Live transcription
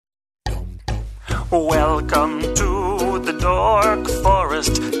Welcome to the Dork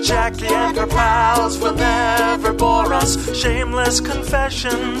Forest. Jackie and her pals will never bore us. Shameless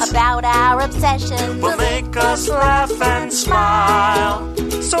confessions about our obsession will make us laugh and smile.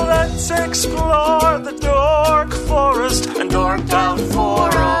 So let's explore the Dork Forest and dork out for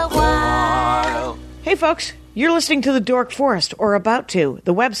a while. Hey folks, you're listening to the Dork Forest, or about to.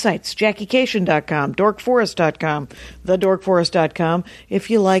 The websites, JackieCation.com, DorkForest.com, TheDorkForest.com, if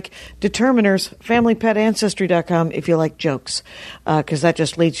you like determiners, FamilyPetAncestry.com, if you like jokes, because that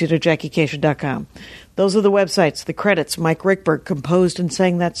just leads you to JackieCation.com. Those are the websites. The credits, Mike Rickberg composed and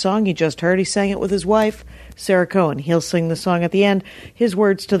sang that song you just heard. He sang it with his wife, Sarah Cohen. He'll sing the song at the end, his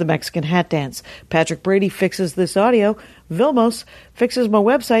words to the Mexican hat dance. Patrick Brady fixes this audio. Vilmos fixes my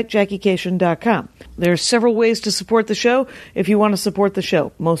website, JackieCation.com. There are several ways to support the show if you want to support the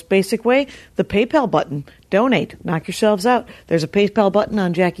show. Most basic way, the PayPal button. Donate. Knock yourselves out. There's a PayPal button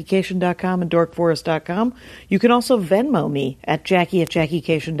on JackieCation.com and DorkForest.com. You can also Venmo me at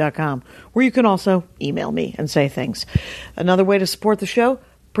Jackie@JackieCation.com, where you can also email me and say things. Another way to support the show,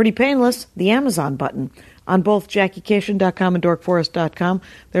 pretty painless, the Amazon button. On both JackieCation.com and DorkForest.com,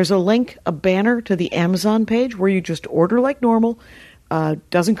 there's a link, a banner to the Amazon page where you just order like normal.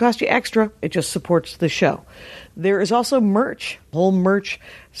 Doesn't cost you extra. It just supports the show. There is also merch, whole merch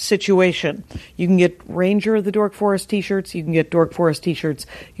situation. You can get Ranger of the Dork Forest t-shirts. You can get Dork Forest t-shirts.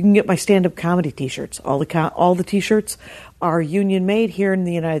 You can get my stand-up comedy t-shirts. All the t-shirts are union made here in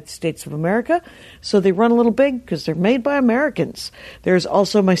the United States of America, so they run a little big because they're made by Americans. There's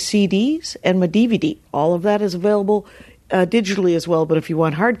also my CDs and my DVD. All of that is available digitally as well, but if you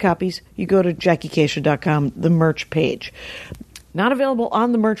want hard copies, you go to JackieCation.com, the merch page. Not available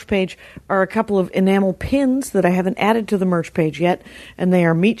on the merch page are a couple of enamel pins that I haven't added to the merch page yet, and they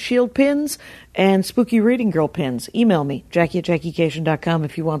are Meat Shield pins and Spooky Reading Girl pins. Email me, Jackie@JackieCation.com,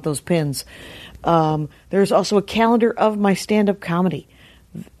 if you want those pins. There's also a calendar of my stand-up comedy.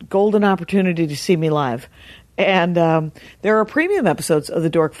 Golden opportunity to see me live. And there are premium episodes of The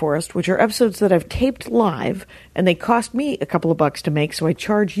Dork Forest, which are episodes that I've taped live, and they cost me a couple of bucks to make, so I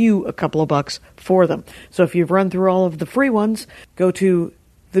charge you a couple of bucks for them. So if you've run through all of the free ones, go to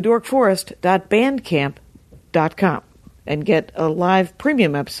thedorkforest.bandcamp.com and get a live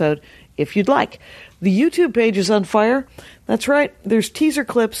premium episode if you'd like. The YouTube page is on fire. That's right, there's teaser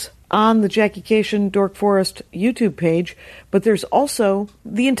clips on the Jackie Cation Dork Forest YouTube page, but there's also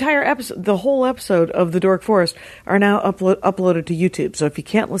the entire episode, the whole episode of the Dork Forest are now uploaded to YouTube. So if you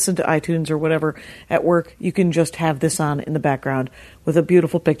can't listen to iTunes or whatever at work, you can just have this on in the background with a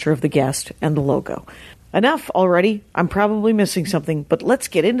beautiful picture of the guest and the logo. Enough already. I'm probably missing something, but let's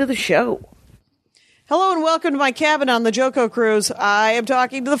get into the show. Hello and welcome to my cabin on the Joko Cruise. I am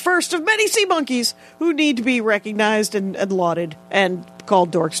talking to the first of many sea monkeys who need to be recognized and lauded and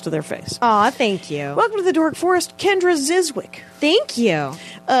called dorks to their face. Aw, thank you. Welcome to the Dork Forest, Kendra Zzyzwyck. Thank you.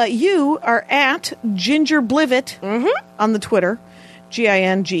 You are at Ginger Blivet on the Twitter,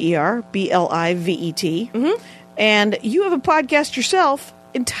 GingerBlivet. And you have a podcast yourself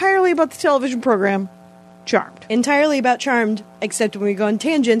entirely about the television program Charmed. Entirely about Charmed, except when we go on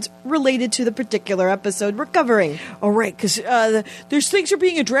tangents related to the particular episode we're covering. Oh, right, because there's things are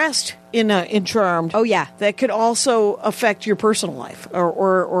being addressed in Charmed. Oh, yeah. That could also affect your personal life,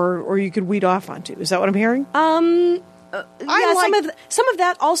 or you could weed off onto. Is that what I'm hearing? Some of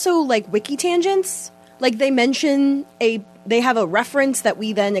that also, like, wiki tangents. Like, they mention they have a reference that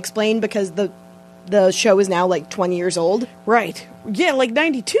we then explain because the show is now, like, 20 years old. Right. Yeah, like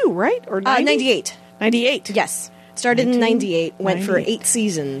 92, right? Or 90? 98. 98. Yes. Started in 98, went for 8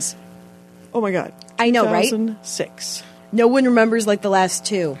 seasons. Oh my God. I know, right? 2006. No one remembers like the last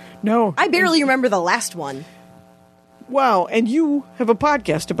 2. No. I barely remember the last one. Wow, and you have a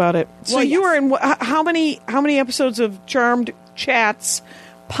podcast about it. So well, you are in how many episodes of Charmed Chats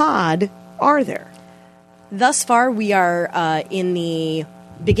pod are there? Thus far we are in the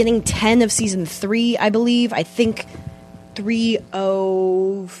beginning 10 of season 3, I believe. I think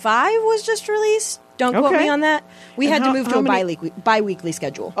 305 was just released. Don't quote me on that. We had to move to a bi-weekly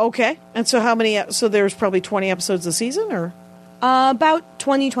schedule. Okay. And so how many... So there's probably 20 episodes a season, or...? About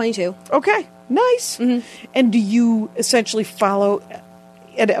 22. Okay. Nice. Mm-hmm. And do you essentially follow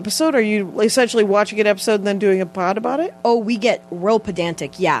an episode? Are you essentially watching an episode and then doing a pod about it? Oh, we get real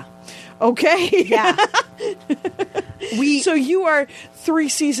pedantic, yeah. Okay. Yeah. So you are 3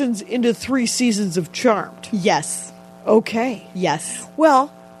 seasons into 3 seasons of Charmed. Yes. Okay. Yes.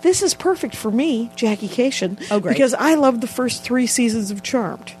 Well... This is perfect for me, Jackie Cation. Oh, great. Because I love the first 3 seasons of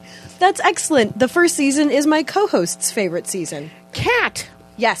Charmed. That's excellent. The first season is my co-host's favorite season. Kat.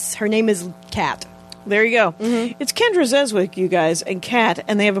 Yes, her name is Kat. There you go. Mm-hmm. It's Kendra Zzyzwyck, you guys, and Kat,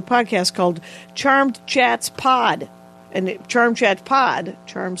 and they have a podcast called Charmed Chats Pod. And Charmed Chats Pod.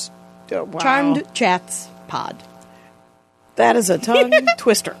 Charmed Chats Pod. That is a tongue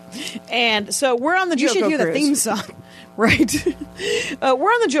twister. And so we're on the You Joko should hear cruise. the theme song. Right. We're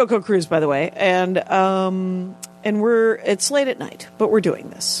on the Joko cruise, by the way, and it's late at night, but we're doing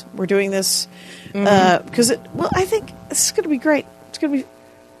this. We're doing this because I think this is going to be great. It's going to be.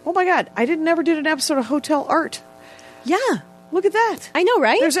 Oh my God! I never did an episode of Hotel Art. Yeah. Look at that. I know,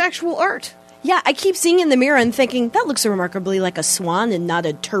 right? There's actual art. Yeah, I keep seeing in the mirror and thinking, that looks remarkably like a swan and not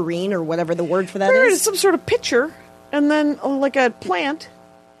a tureen or whatever the word for that There is. is some sort of picture, and then like a plant.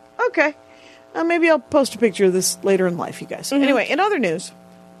 Okay. Maybe I'll post a picture of this later in life, you guys. Mm-hmm. Anyway, in other news,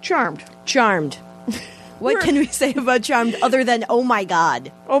 Charmed. What can we say about Charmed other than, oh my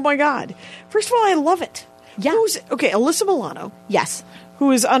God? Oh my God. First of all, I love it. Yeah. Alyssa Milano, Yes.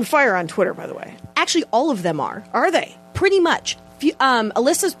 who is on fire on Twitter, by the way. Actually, all of them are. Are they? Pretty much.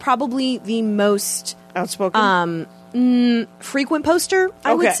 Alyssa's probably the most Outspoken? frequent poster,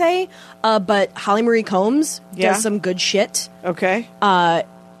 I would Okay. say. But Holly Marie Combs Yeah. does some good shit. Okay.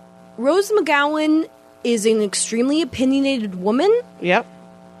 Rose McGowan is an extremely opinionated woman, Yep.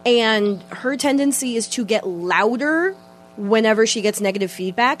 and her tendency is to get louder whenever she gets negative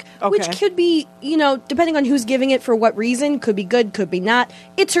feedback, which Okay. could be, depending on who's giving it for what reason, could be good, could be not.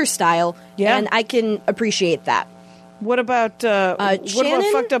 It's her style, Yeah. and I can appreciate that. What about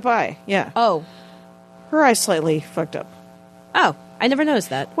Shannon? fucked up eye? Yeah. Oh, Her eye's slightly fucked up. I never noticed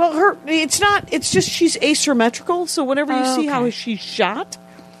that. Well, it's just she's asymmetrical, so whenever you see Okay. how she's shot,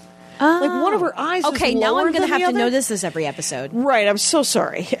 like one of her eyes Okay, is now lower I'm going to than have the to other. notice this every episode. Right, I'm so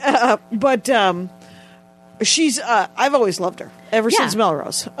sorry. But she's I've always loved her ever Yeah. since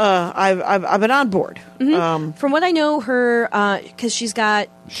Melrose. I've been on board. From what I know, her, because she's got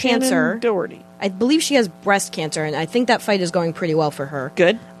Shannon cancer. Doherty. I believe she has breast cancer, and I think that fight is going pretty well for her.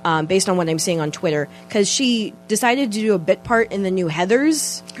 Good. Based on what I'm seeing on Twitter, because she decided to do a bit part in the new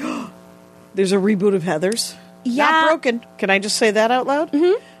Heathers. There's a reboot of Heathers. Yeah. Not broken. Can I just say that out loud?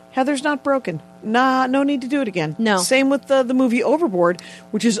 Mm-hmm. Heather's not broken. Nah, no need to do it again. No. Same with the movie Overboard,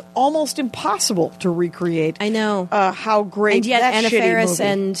 which is almost impossible to recreate. I know. How great And yet that Anna shitty Faris movie.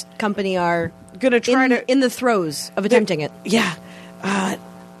 and company are Gonna try in the throes of attempting it. Yeah.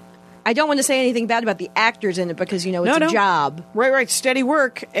 I don't want to say anything bad about the actors in it because, it's No. a job. Right. Steady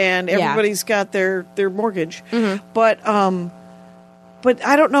work, and Yeah. everybody's got their mortgage. Mm-hmm. But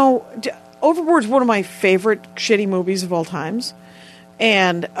I don't know. Overboard's one of my favorite shitty movies of all times,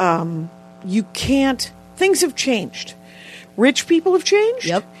 and you can't. Things have changed. Rich people have changed.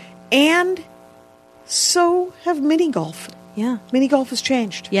 Yep. And so have mini golf. Yeah. Mini golf has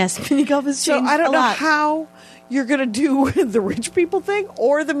changed. Yes, mini golf has So changed I don't a know lot. how you're going to do the rich people thing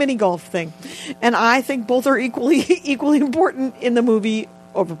or the mini golf thing, and I think both are equally important in the movie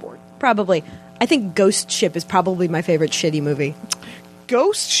Overboard. Probably. I think Ghost Ship is probably my favorite shitty movie.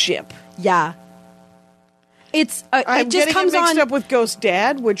 Ghost Ship. Yeah. It's I'm it just getting comes it mixed on. up with Ghost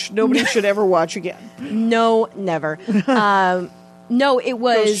Dad, which nobody should ever watch again. No, never. No, it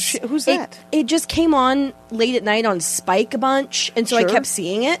was. Who's that? It just came on late at night on Spike a bunch, and so I Sure. kept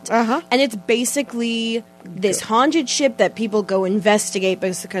seeing it. Uh-huh. And it's basically this haunted ship that people go investigate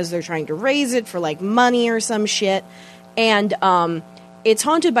because they're trying to raise it for like money or some shit. And it's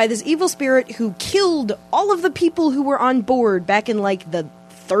haunted by this evil spirit who killed all of the people who were on board back in like the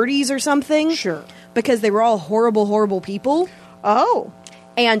 30s or something. Sure. Because they were all horrible, horrible people. Oh,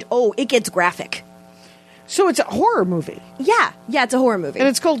 And it gets graphic. so it's a horror movie, Yeah, it's a horror movie. and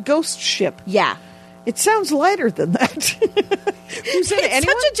it's called Ghost Ship. Yeah. It sounds lighter than that. Who's in it? It's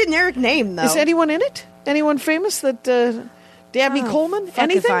Anyone? such a generic name, though. Is anyone in it? Anyone famous? That Dabney Coleman? fuck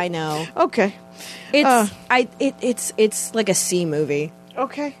Anything? if I know. Okay. It's like a C movie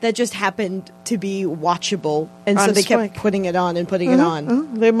Okay. that just happened to be watchable, and so On they Spike. kept putting it on and putting it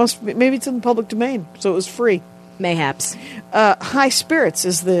on. They must be, maybe it's in the public domain, so it was free. Mayhaps. High Spirits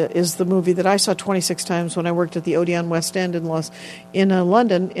is the movie that I saw 26 times when I worked at the Odeon West End in London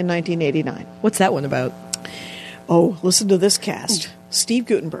in 1989. What's that one about? Oh, listen to this cast: Steve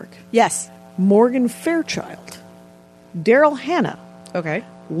Guttenberg, Yes. Morgan Fairchild, Daryl Hannah, Okay.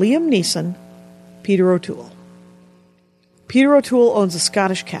 Liam Neeson, Peter O'Toole. Peter O'Toole owns a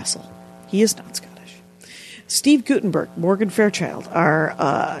Scottish castle. He is not Scottish. Steve Guttenberg, Morgan Fairchild are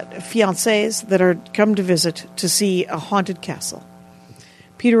fiancés that are come to visit to see a haunted castle.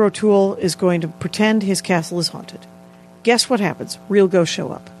 Peter O'Toole is going to pretend his castle is haunted. Guess what happens? Real ghosts show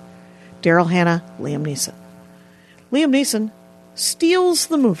up. Daryl Hannah, Liam Neeson. Liam Neeson steals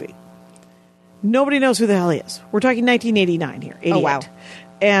the movie. Nobody knows who the hell he is. We're talking 1989 here. 88. Oh, wow.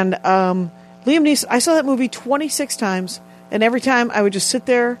 And Liam Neeson, I saw that movie 26 times, and every time I would just sit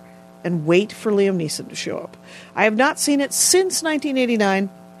there and wait for Liam Neeson to show up. I have not seen it since 1989,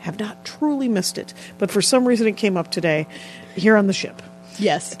 have not truly missed it, but for some reason it came up today here on the ship.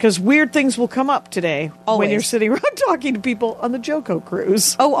 Yes. Because weird things will come up today Always. when you're sitting around talking to people on the Joko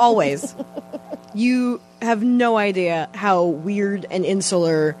cruise. Oh, always. You have no idea how weird and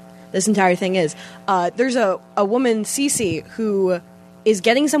insular this entire thing is. There's a woman, Cece, who is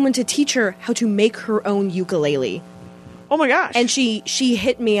getting someone to teach her how to make her own ukulele. Oh my gosh. And she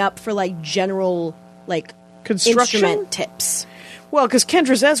hit me up for like general like Construction? instrument tips. Well, because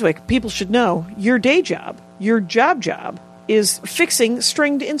Kendra Zzyzwyck, people should know, your day job, your job is fixing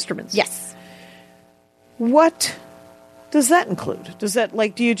stringed instruments. Yes. What does that include? Does that,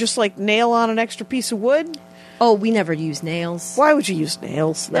 like, do you just, like, nail on an extra piece of wood? Oh, we never use nails. Why would you use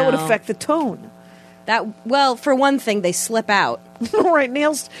nails? That would No. affect the tone. Well, for one thing, they slip out. Right,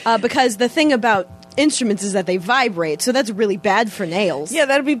 nails. Because the thing about instruments is that they vibrate, so that's really bad for nails. Yeah,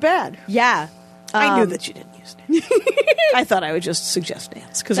 that'd be bad. Yeah. I knew that you didn't use nails. I thought I would just suggest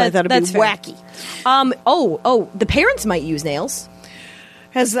nails because I thought it'd be that's fair. wacky. The parents might use nails.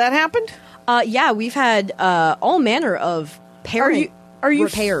 Has that happened? Yeah, we've had all manner of parent Are you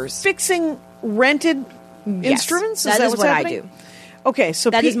repairs. fixing rented instruments? That is what's what I happening? do. Okay, so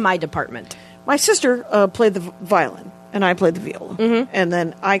That is my department. my sister played the violin, and I played the viola. Mm-hmm. And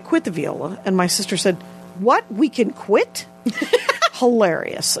then I quit the viola, and my sister said, "What? We can quit?"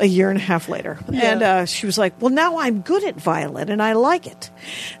 Hilarious. A year and a half later. Yeah. And she was like, well, now I'm good at violin, and I like it.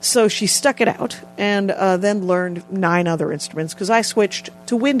 So she stuck it out, and then learned 9 other instruments, because I switched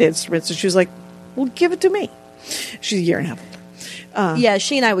to wind instruments, and she was like, well, give it to me. She's a year and a half older. Yeah,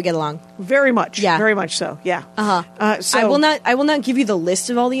 she and I would get along. Very much. Yeah. Very much so. Yeah. So I will not give you the list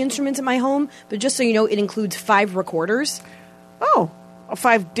of all the instruments in my home, but just so you know, it includes 5 recorders. Oh,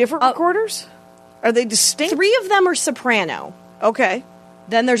 5 different recorders? Are they distinct? 3 of them are soprano. Okay.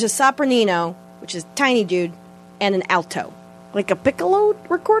 Then there's a sopranino, which is tiny dude, and an alto. Like a piccolo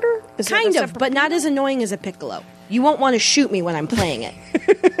recorder? Is that Kind a of, separate but not as annoying as a piccolo. You won't want to shoot me when I'm playing it.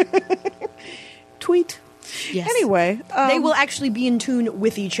 tweet? Yes. Anyway. They will actually be in tune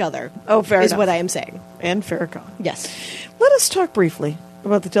with each other. Oh, fair is enough. what I am saying. And Farrakhan. Yes. Let us talk briefly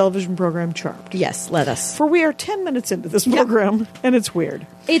about the television program Charmed. Yes, let us. For we are 10 minutes into this program, and it's weird.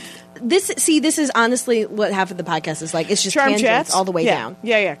 This is honestly what half of the podcast is like. It's just Charm tangents chats all the way yeah. down.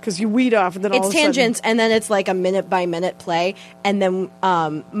 Yeah, because you weed off, and then all It's of a sudden... tangents, and then it's like a minute-by-minute play, and then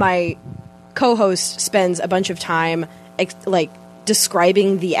my co-host spends a bunch of time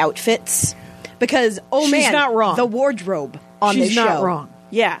describing the outfits, because, She's not wrong. the wardrobe on She's this show. not wrong.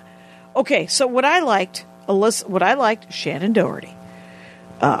 Yeah. Okay, so what I liked, Shannon Doherty,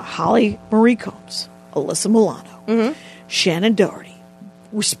 Holly Marie Combs, Alyssa Milano, Shannon Doherty,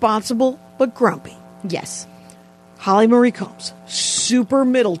 responsible but grumpy. Yes. Holly Marie Combs, super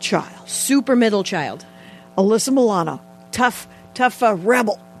middle child. Super middle child. Alyssa Milano, tough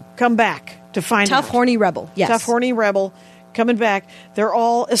rebel, come back to find Tough, out. horny rebel. Yes. Tough, horny rebel, coming back. They're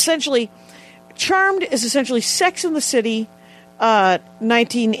all essentially... Charmed is essentially Sex in the City,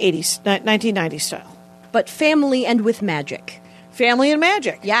 1990s style. But family and with magic. Family and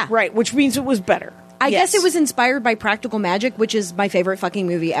magic. Yeah. Right, which means it was better. I Yes. guess it was inspired by Practical Magic, which is my favorite fucking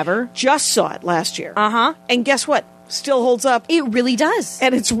movie ever. Just saw it last year. Uh-huh. And guess what? Still holds up. It really does.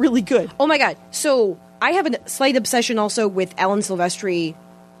 And it's really good. Oh my god. So I have a slight obsession also with Alan Silvestri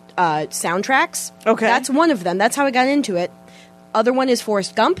soundtracks. Okay. That's one of them. That's how I got into it. Other one is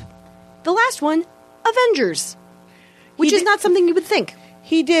Forrest Gump. The last one, Avengers. Which is not something you would think.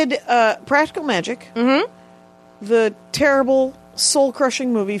 He did Practical Magic. Mm-hmm. The terrible,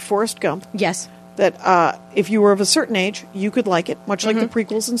 soul-crushing movie Forrest Gump. Yes. That if you were of a certain age, you could like it, much like the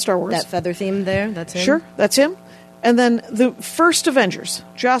prequels in Star Wars. That feather theme there, that's him. Sure, that's him. And then the first Avengers,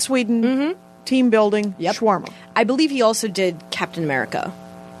 Joss Whedon, team building, Yep. shawarma. I believe he also did Captain America.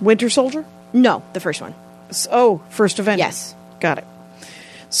 Winter Soldier? No, the first one. First Avengers. Yes. Got it.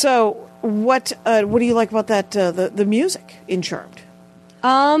 So, what do you like about that, the music in Charmed?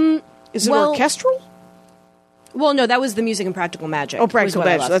 Is it orchestral? Well, no, that was the music in Practical Magic. Oh, Practical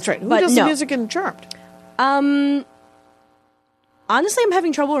Magic, that's right. Who does the music in Charmed? Honestly, I'm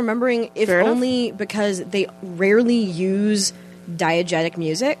having trouble remembering, if Fair enough. only because they rarely use diegetic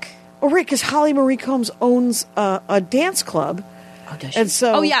music. Oh, right, because Holly Marie Combs owns a dance club. Oh, does And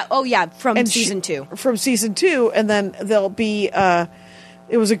so, oh yeah, from and season 2. From season 2, and then there'll be.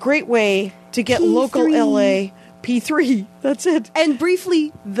 It was a great way to get local P3. LA P3. That's it. And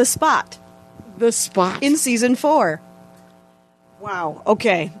briefly, The Spot The spot in season 4. Wow.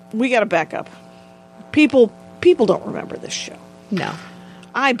 Okay, we got to back up. People don't remember this show. No.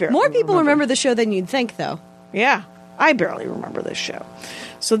 I barely More people remember the show than you'd think, though. Yeah, I barely remember this show.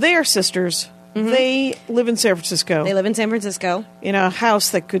 So they are sisters. Mm-hmm. They live in San Francisco. They live in San Francisco. In a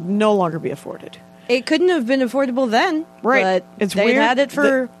house that could no longer be afforded. It couldn't have been affordable then. Right. But it's they've weird had it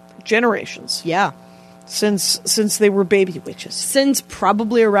for generations. Yeah. Since they were baby witches. Since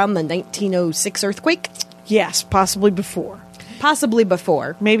probably around the 1906 earthquake? Yes, possibly before. Possibly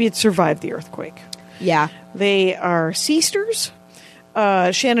before. Maybe it survived the earthquake. Yeah. They are seasters.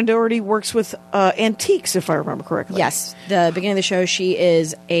 Shannon Doherty works with antiques, if I remember correctly. Yes. The beginning of the show, she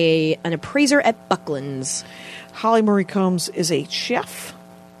is an appraiser at Buckland's. Holly Marie Combs is a chef.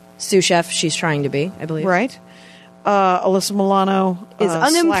 Sous chef, she's trying to be, I believe. Right. Alyssa Milano is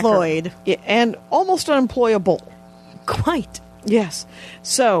unemployed. Yeah, and almost unemployable. Quite. Yes.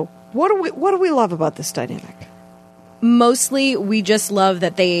 So, what do we love about this dynamic? Mostly, we just love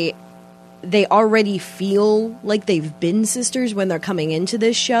that they already feel like they've been sisters when they're coming into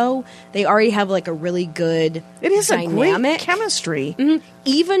this show. They already have like a really good It is dynamic. A great chemistry. Mm-hmm.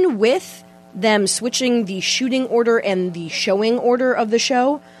 Even with them switching the shooting order and the showing order of the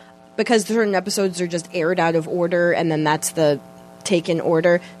show, because certain episodes are just aired out of order, and then that's the taken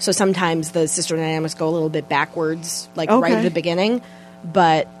order. So sometimes the sister dynamics go a little bit backwards, like right at the beginning.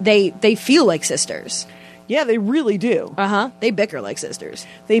 But they feel like sisters. Yeah, they really do. They bicker like sisters.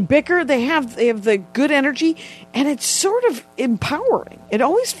 They bicker. They have the good energy, and it's sort of empowering. It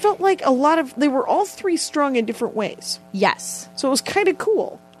always felt like they were all three strong in different ways. Yes. So it was kind of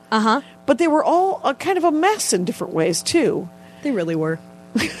cool. But they were all kind of a mess in different ways too. They really were.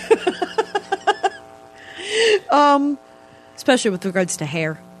 Especially with regards to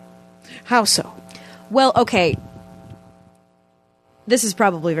hair. How so? Well, okay. This is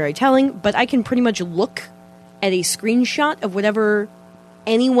probably very telling, but I can pretty much look at a screenshot of whatever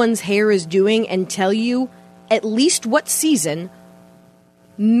anyone's hair is doing and tell you at least what season,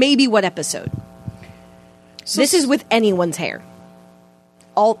 maybe what episode. So this is with anyone's hair.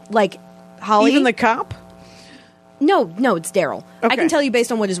 All, like, Holly. Even the cop? No, it's Daryl. Okay. I can tell you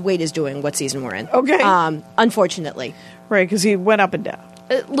based on what his weight is doing, what season we're in. Okay. Unfortunately. Right, because he went up and down.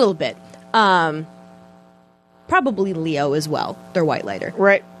 A little bit. Probably Leo as well. They're white lighter.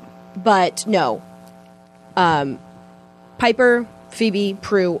 Right. But no. Piper, Phoebe,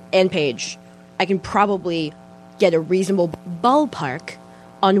 Prue, and Paige. I can probably get a reasonable ballpark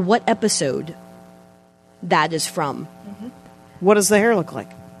on what episode that is from. Mm-hmm. What does the hair look like?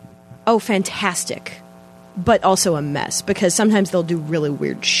 Oh, fantastic. But also a mess, because sometimes they'll do really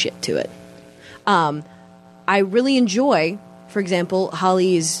weird shit to it. I really enjoy, for example,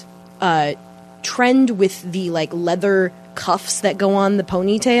 Holly's trend with the like leather cuffs that go on the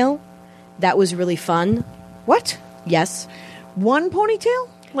ponytail. That was really fun. What? Yes. One ponytail?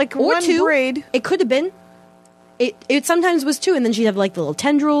 Like or one two. braid? It could have been. It sometimes was two, and then she'd have like the little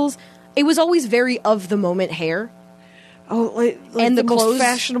tendrils. It was always very of the moment hair. Oh, like and the most clothes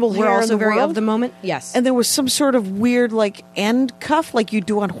fashionable hair were also in the very world? of the moment. Yes. And there was some sort of weird like end cuff like you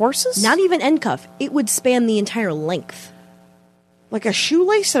do on horses? Not even end cuff. It would span the entire length. Like a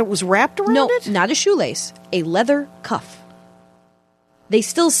shoelace that was wrapped around it? No, not a shoelace. A leather cuff. They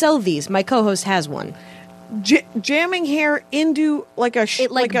still sell these. My co-host has one. Jamming hair into like a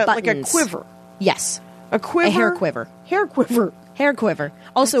like a quiver. Yes. A quiver. A hair quiver. Hair quiver. Hair quiver.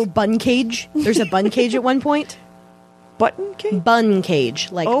 Also bun cage. There's a bun cage at one point. Button cage? Bun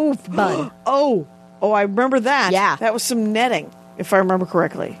cage. Like bun. Oh, I remember that. Yeah. That was some netting, if I remember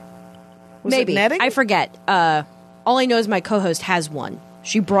correctly. Was Maybe. it netting? I forget. All I know is my co-host has one.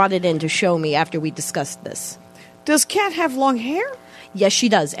 She brought it in to show me after we discussed this. Does Kat have long hair? Yes, she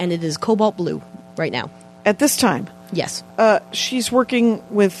does, and it is cobalt blue right now. At this time? Yes. She's working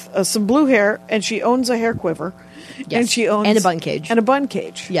with some blue hair, and she owns a hair quiver. Yes. And she owns... And a bun cage. And a bun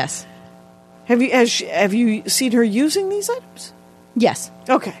cage. Yes. Have you seen her using these items? Yes.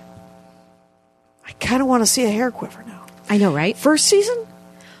 Okay. I kind of want to see a hair quiver now. I know, right? First season?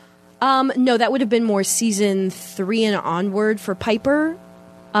 No, that would have been more season 3 and onward for Piper.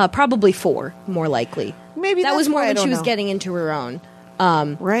 Probably 4, more likely. Maybe that was more when she was know. getting into her own.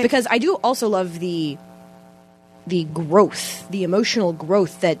 Right. Because I do also love the growth, the emotional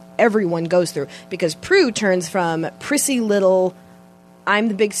growth that everyone goes through. Because Prue turns from prissy little, I'm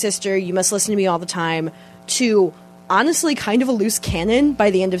the big sister, you must listen to me all the time, to honestly kind of a loose cannon by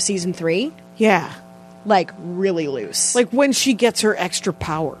the end of season 3. Yeah. Like, really loose. Like when she gets her extra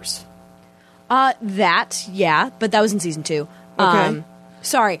powers. Yeah, but that was in season 2. Okay.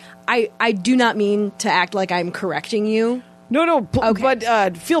 Sorry, I do not mean to act like I'm correcting you. No, Okay.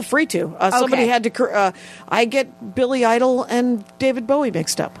 but feel free to. Somebody had to... I get Billy Idol and David Bowie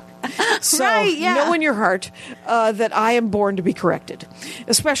mixed up. So Right, yeah. know in your heart that I am born to be corrected,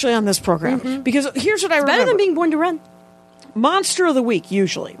 especially on this program. Because here's what I remember. Better than being born to run. Monster of the Week,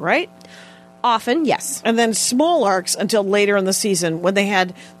 usually, right? Often, yes. And then small arcs until later in the season when they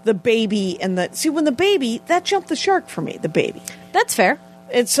had the baby and the... See, when the baby, that jumped the shark for me, the baby. That's fair.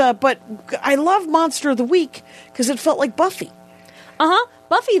 It's but I love Monster of the Week because it felt like Buffy.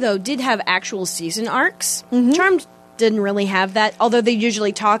 Buffy, though, did have actual season arcs. Charmed didn't really have that, although they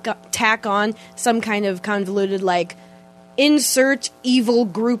usually tack on some kind of convoluted, like, insert evil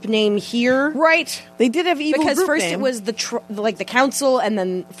group name here. Right. They did have evil Because group first name. it was the council, and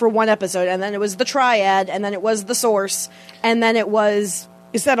then for one episode, and then it was the triad, and then it was the source, and then it was...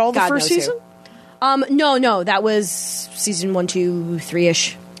 Is that all the God first knows season? No, that was season 1, 2,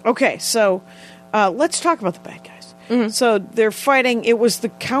 3-ish. Okay, so let's talk about the bad guys. So they're fighting. It was the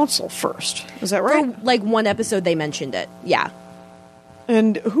council first. Is that right? For, like, one episode they mentioned it. Yeah.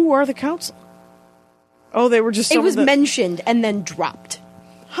 And who are the council? Oh, they were just some It was of the... mentioned and then dropped.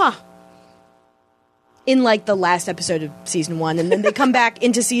 Huh. In, like, the last episode of season 1, and then they come back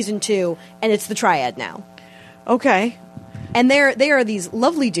into season 2, and it's the triad now. Okay. And they are these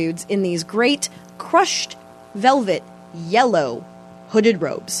lovely dudes in these great crushed velvet yellow hooded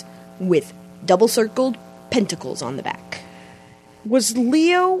robes with double-circled pentacles on the back. Was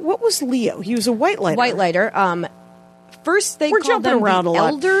Leo... What was Leo? He was a white lighter. White lighter. First they We're called jumping them around the a lot.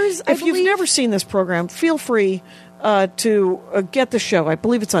 elders, I If you've believe. never seen this program, feel free to get the show. I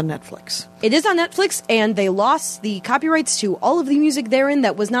believe it's on Netflix. It is on Netflix, and they lost the copyrights to all of the music therein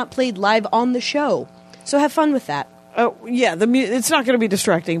that was not played live on the show. So have fun with that. Oh, yeah, it's not going to be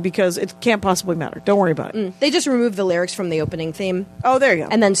distracting because it can't possibly matter. Don't worry about it. They just removed the lyrics from the opening theme. Oh, there you go.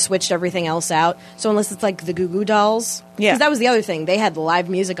 And then switched everything else out. So unless it's like the Goo Goo Dolls. Yeah. Because that was the other thing. They had the live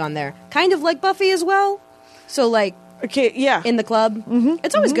music on there. Kind of like Buffy as well. So like Okay, yeah. in the club.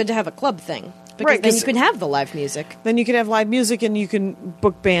 It's always good to have a club thing. Because Right, then 'cause- you can have the live music. Then you can have live music and you can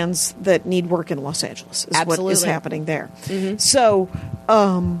book bands that need work in Los Angeles is what is Absolutely. happening there. So,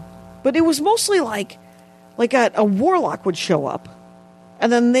 but it was mostly like a warlock would show up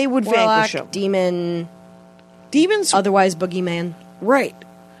and then they would Warlock, vanquish him. demon, Demons, otherwise boogeyman. right.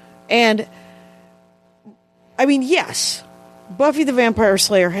 And, I mean, yes, Buffy the Vampire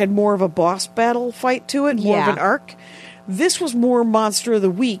Slayer had more of a boss battle fight to it, more of Yeah. an arc. This was more Monster of the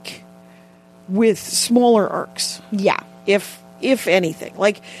Week with smaller arcs. Yeah. If anything.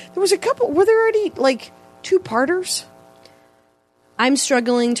 Like, there was a couple... Were there already, like, two-parters? I'm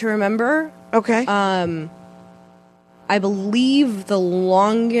struggling to remember. Okay. I believe the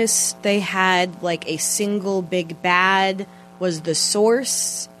longest they had, like, a single big bad was The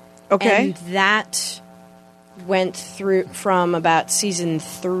Source. Okay. And that went through from about season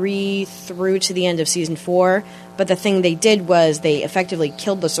 3 through to the end of season 4. But the thing they did was they effectively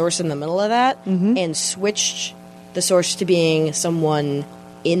killed The Source in the middle of that and switched The Source to being someone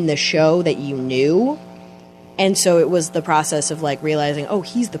in the show that you knew. And so it was the process of, like, realizing, oh,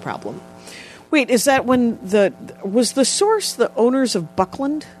 he's the problem. Wait, is that when was the Source the owners of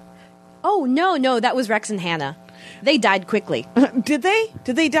Buckland? Oh, no, that was Rex and Hannah. They died quickly. Did they?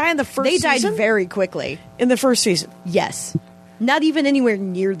 Did they die in the first They season? died very quickly. In the first season. Yes. Not even anywhere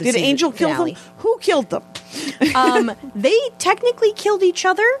near the Did season Angel kill finale. them? Who killed them? They technically killed each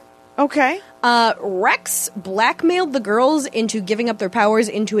other. Okay. Rex blackmailed the girls into giving up their powers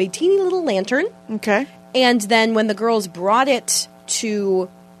into a teeny little lantern. Okay. And then when the girls brought it to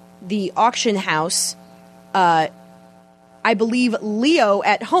the auction house, I believe Leo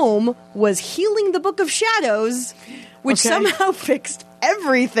at home was healing the Book of Shadows, which Okay. somehow fixed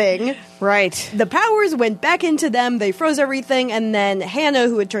everything. Right. The powers went back into them, they froze everything, and then Hannah,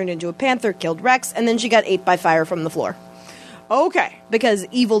 who had turned into a panther, killed Rex, and then she got ate by fire from the floor. Okay. Because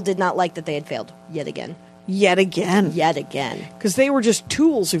evil did not like that they had failed. Yet again. Yet again. Yet again. Because they were just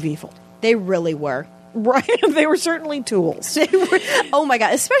tools of evil. They really were. Right. They were certainly tools. They were, oh my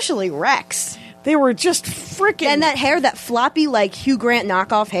god, especially Rex. They were just freaking... And that hair, that floppy, like, Hugh Grant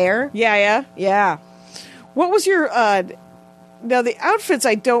knockoff hair. Yeah. Yeah. What was your... Now, the outfits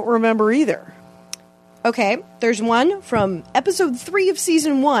I don't remember either. Okay, there's one from episode 3 of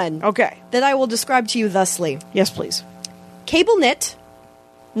season 1. Okay. That I will describe to you thusly. Yes, please. Cable knit.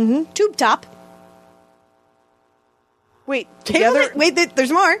 Tube top. Wait, Cable together... knit. Wait,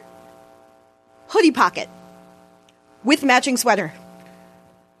 there's more. Hoodie pocket. With matching sweater.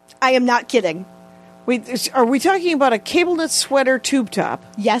 I am not kidding. Wait, are we talking about a cable knit sweater tube top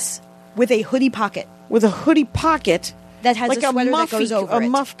Yes, with a hoodie pocket. with a hoodie pocket... That has like a sweater that goes over a it.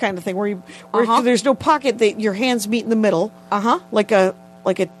 muff kind of thing where there's no pocket that your hands meet in the middle. Uh-huh. Like a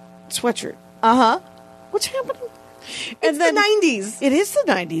sweatshirt. Uh-huh. What's happening? It's the 90s. It is the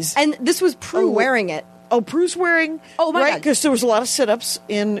 90s. And this was Prue wearing it. Oh, Prue's wearing... Oh, my God. Because there was a lot of sit-ups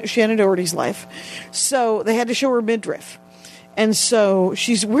in Shannon Doherty's life. So they had to show her midriff. And so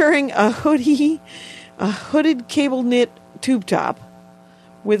she's wearing a hooded cable knit tube top.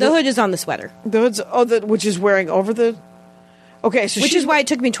 With The hood is on the sweater. The hood's... which is wearing over the... Okay, so Which is why it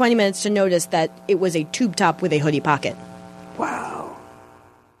took me 20 minutes to notice that it was a tube top with a hoodie pocket. Wow.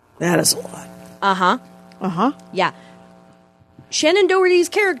 That is a lot. Uh-huh. Uh-huh. Yeah. Shannon Doherty's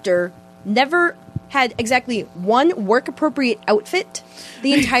character never had exactly one work-appropriate outfit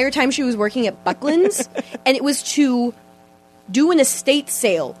the entire time she was working at Buckland's, and it was to do an estate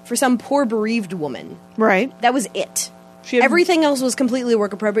sale for some poor bereaved woman. Right. That was it. Everything else was completely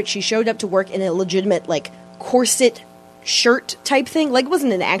work-appropriate. She showed up to work in a legitimate, corset shirt type thing. It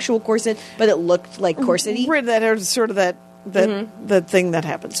wasn't an actual corset, but it looked like corsety. Right, that is sort of that thing that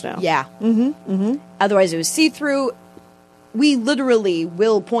happens now. Yeah. Otherwise, it was see-through. We literally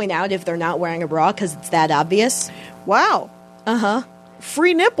will point out if they're not wearing a bra because it's that obvious. Wow. Uh-huh.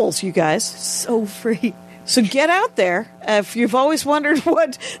 Free nipples, you guys. So free. So get out there. If you've always wondered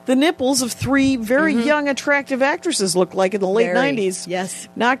what the nipples of three very young, attractive actresses look like in the late 90s, yes,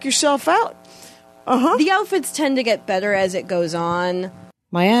 knock yourself out. Uh-huh. The outfits tend to get better as it goes on.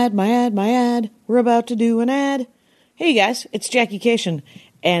 My ad. We're about to do an ad. Hey, guys, it's Jackie Cation.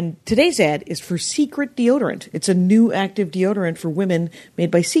 And today's ad is for Secret deodorant. It's a new active deodorant for women made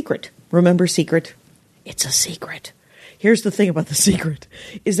by Secret. Remember Secret? It's a secret. Here's the thing about the Secret,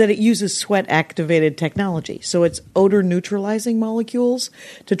 is that it uses sweat-activated technology. So it's odor-neutralizing molecules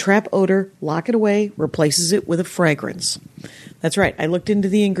to trap odor, lock it away, replaces it with a fragrance. That's right. I looked into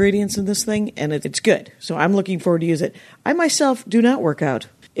the ingredients in this thing, and it's good. So I'm looking forward to use it. I myself do not work out.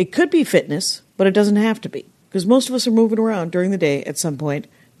 It could be fitness, but it doesn't have to be. Because most of us are moving around during the day at some point,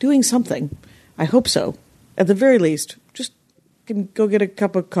 doing something. I hope so. At the very least, just can go get a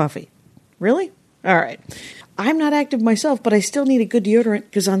cup of coffee. Really? All right. I'm not active myself, but I still need a good deodorant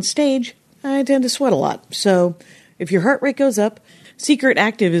because on stage, I tend to sweat a lot. So if your heart rate goes up, Secret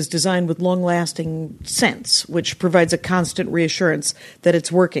Active is designed with long-lasting scents, which provides a constant reassurance that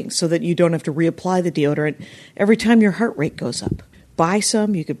it's working so that you don't have to reapply the deodorant every time your heart rate goes up. Buy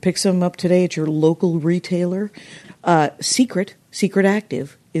some. You could pick some up today at your local retailer. Secret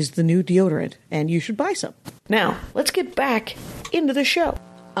Active is the new deodorant, and you should buy some. Now, let's get back into the show.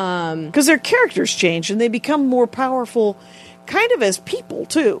 Because their characters change, and they become more powerful kind of as people,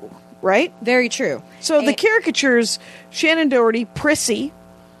 too, right? Very true. So the caricatures, Shannon Doherty, prissy,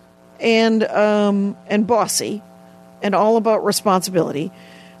 and bossy, and all about responsibility.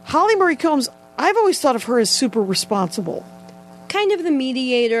 Holly Marie Combs, I've always thought of her as super responsible. Kind of the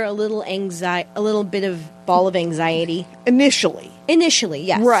mediator, a little bit of ball of anxiety. Initially,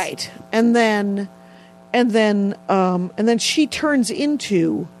 yes. Right. And then she turns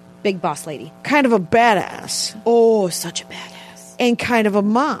into big boss lady. Kind of a badass. Oh, such a badass. And kind of a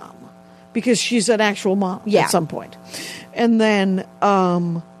mom. Because she's an actual mom at some point. And then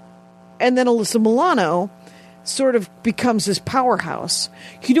Alyssa Milano sort of becomes this powerhouse.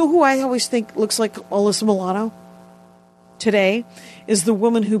 You know who I always think looks like Alyssa Milano today is the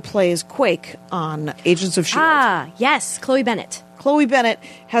woman who plays Quake on Agents of S.H.I.E.L.D. Ah, yes, Chloe Bennett. Chloe Bennett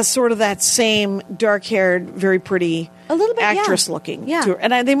has sort of that same dark-haired, very pretty a little bit, actress-looking. Yeah. To her.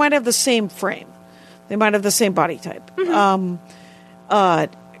 And they might have the same frame. They might have the same body type. Because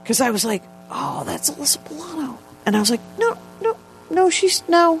I was like, oh, that's Alyssa Milano. And I was like, no, she's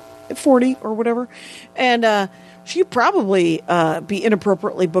now 40 or whatever. And she'd probably be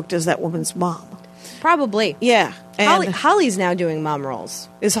inappropriately booked as that woman's mom. Probably. Yeah. And Holly's now doing mom roles.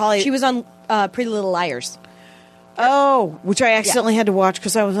 Is Holly? She was on Pretty Little Liars. Oh, which I accidentally had to watch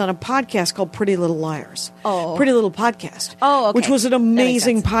because I was on a podcast called Pretty Little Liars. Oh. Pretty Little Podcast. Oh, okay. Which was an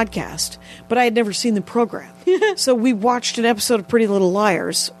amazing podcast, but I had never seen the program. So we watched an episode of Pretty Little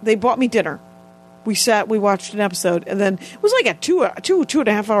Liars. They bought me dinner. We watched an episode, and then it was like a two and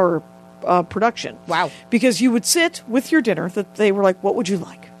a half hour production. Wow. Because you would sit with your dinner that they were like, what would you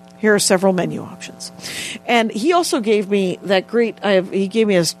like? Here are several menu options. And he also gave me that he gave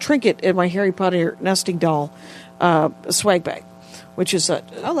me a trinket in my Harry Potter nesting doll swag bag, which is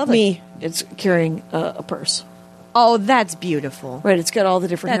me. It's carrying a purse. Oh, that's beautiful. Right, it's got all the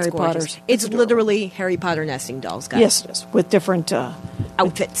different That's Harry gorgeous. Potters. It's literally Harry Potter nesting dolls, guys. Yes, it is, with different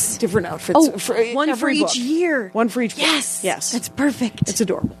outfits. Different outfits. Oh, one for each year. One for each book. Yes. That's perfect. It's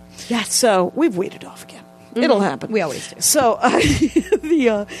adorable. Yes. So we've weeded off again. Mm-hmm. It'll happen. We always do. So,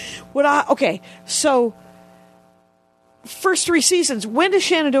 so first 3 seasons. When does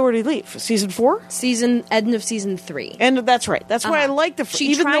Shannon Doherty leave? Season 4? End of season 3. And that's right. That's why I like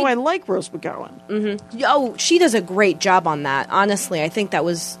even though I like Rose McGowan. Mm-hmm. Oh, she does a great job on that. Honestly, I think that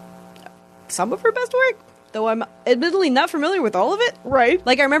was some of her best work. Though I'm admittedly not familiar with all of it. Right.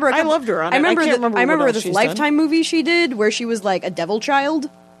 Like I remember, I loved her on it. I remember this Lifetime movie she did where she was like a devil child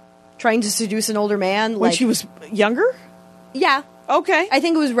trying to seduce an older man. When she was younger? Yeah. Okay. I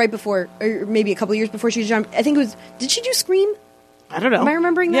think it was right before, or maybe a couple years before she jumped. I think it was. Did she do Scream? I don't know. Am I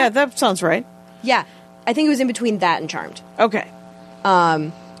remembering that? Yeah, that sounds right. Yeah, I think it was in between that and Charmed. Okay.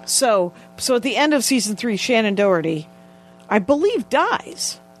 So at the end of season 3, Shannon Doherty, I believe,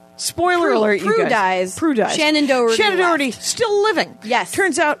 dies. Spoiler alert, you guys. Prue dies. Shannon Doherty still living. Yes.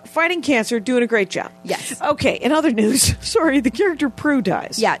 Turns out, fighting cancer, doing a great job. Yes. Okay, in other news, sorry, the character Prue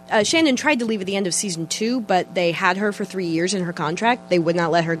dies. Yeah, Shannon tried to leave at the end of season 2, but they had her for 3 years in her contract. They would not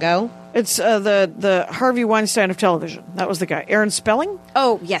let her go. It's the Harvey Weinstein of television. That was the guy. Aaron Spelling?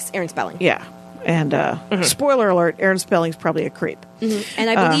 Oh, yes, Aaron Spelling. Yeah. And spoiler alert, Aaron Spelling's probably a creep. Mm-hmm. And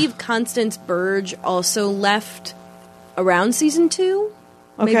I believe Constance Burge also left around season 2.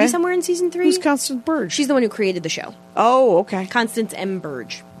 Okay. Maybe somewhere in season 3. Who's Constance Burge? She's the one who created the show. Oh, okay. Constance M.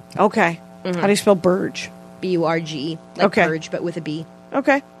 Burge. Okay. How do you spell Burge? B-U-R-G. Like Okay. Burge, but with a B.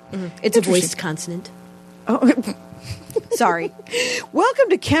 Okay. It's a voiced consonant. Oh. Sorry. Welcome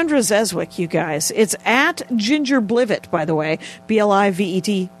to Kendra Zzyzwyck, you guys. It's at Ginger Blivet, by the way.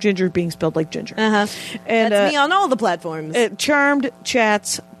 B-L-I-V-E-T. Ginger being spelled like ginger. Uh-huh. And, that's me on all the platforms. Charmed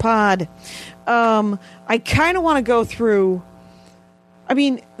Chats Pod. I kind of want to go through... I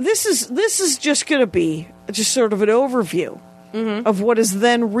mean, this is just going to be just sort of an overview of what is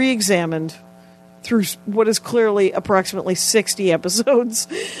then re-examined through what is clearly approximately 60 episodes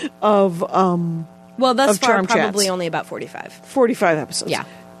of well, thus of far, Charm probably Chats. only about 45. 45 episodes. Yeah.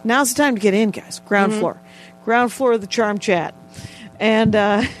 Now's the time to get in, guys. Ground floor of the Charm Chat. And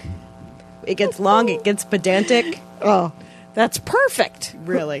it gets long, it gets pedantic. Oh, that's perfect.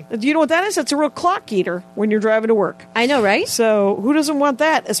 Really. Do you know what that is? That's a real clock eater when you're driving to work. I know, right? So who doesn't want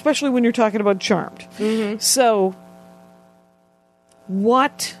that, especially when you're talking about Charmed? So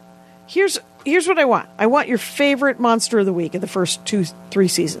here's what I want. I want your favorite monster of the week in the first 2-3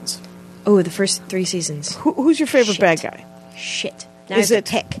 seasons. Oh, the first 3 seasons. Who's your favorite bad guy? Shit. Now Is I have it-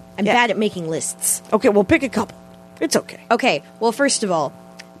 to pick. I'm Yeah. bad at making lists. Okay, well, pick a couple. It's okay. Okay, well, first of all,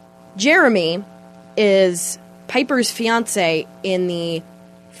 Jeremy is Piper's fiance in the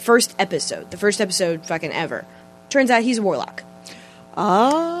first episode. The first episode fucking ever. Turns out he's a warlock.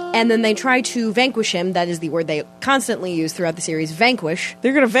 And then they try to vanquish him. That is the word they constantly use throughout the series, vanquish.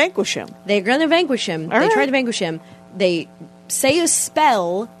 They're going to vanquish him. They're going to vanquish him. All They right. try to vanquish him. They say a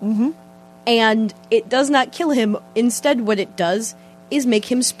spell, and it does not kill him. Instead, what it does is make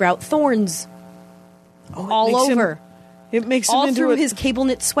him sprout thorns all over. It makes him All into through a- his cable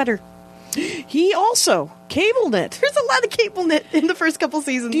knit sweater. He also cable knit. There's a lot of cable knit in the first couple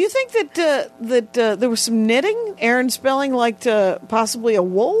seasons. Do you think that there was some knitting? Aaron Spelling liked possibly a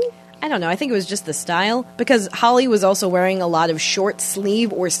wool? I don't know. I think it was just the style. Because Holly was also wearing a lot of short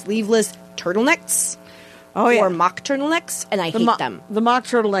sleeve or sleeveless turtlenecks. Oh, yeah. Or mock turtlenecks, and I hate them. The mock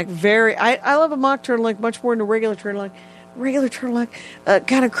turtleneck, I love a mock turtleneck much more than a regular turtleneck. Regular turtleneck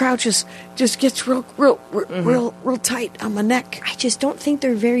kind of crouches, just gets real tight on my neck. I just don't think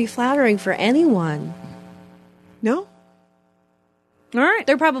they're very flattering for anyone. No? All right.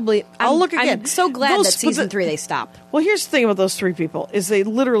 They're probably... I'll look again. I'm so glad Those- that season 3 they stopped. Well, here's the thing about those 3 people, is they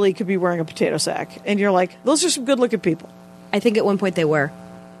literally could be wearing a potato sack, and you're like, those are some good-looking people. I think at one point they were.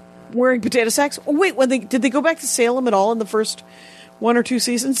 Wearing potato sacks? Oh, wait, did they go back to Salem at all in the first 1 or 2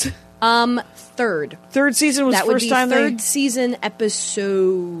 seasons? Third. Third season was That the would first be time third season,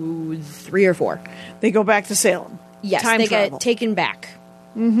 episode 3 or 4. they go back to Salem. Yes, Time they travel. get taken back.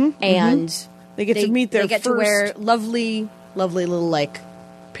 And They get to meet their They get to first wear lovely little, like,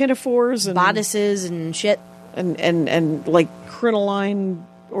 pinafores and bodices and shit. and like crinoline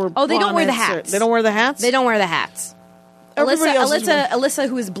or Oh, they don't wear the bonnets or- hats. They don't wear the hats. They don't wear the hats. Everybody else is wearing- Alyssa,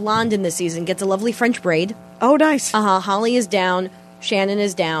 who is blonde in this season, gets a lovely French braid. Oh, nice. Holly is down. Shannon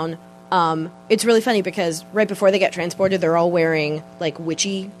is down. It's really funny because right before they get transported, they're all wearing like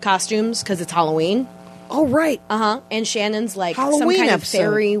witchy costumes because it's Halloween. Oh, right. And Shannon's like Halloween some kind episode. of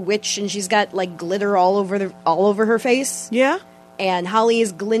fairy witch, and she's got like glitter all over her face. Yeah. And Holly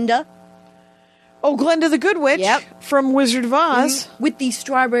is Glinda Oh, Glenda the Good Witch. Yep. From Wizard of Oz. with the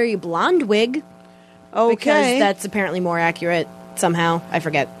strawberry blonde wig Okay. because that's apparently more accurate somehow. I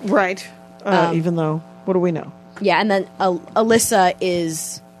forget. right. Even though, what do we know? Yeah, and then Alyssa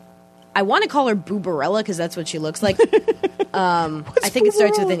is. I want to call her Boobarella because that's what she looks like. I think it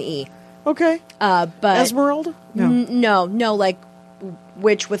starts with an E. Okay. But Esmeralda? No. no, like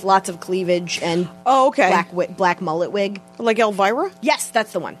witch with lots of cleavage and okay. black mullet wig. Like Elvira? Yes,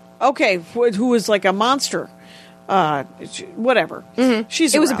 that's the one. Okay, who was like a monster. Whatever. Mm-hmm.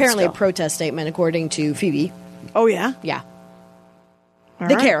 It was apparently still. a protest statement, according to Phoebe. Oh, yeah? Yeah. All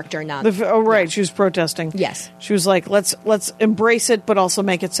the right. character, not... right. Yeah. She was protesting. Yes. She was like, let's embrace it, but also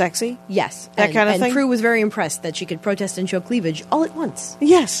make it sexy. Yes. That kind of thing? And Prue was very impressed that she could protest and show cleavage all at once.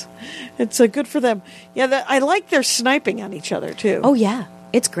 Yes. It's good for them. Yeah, I like their sniping on each other, too. Oh, yeah.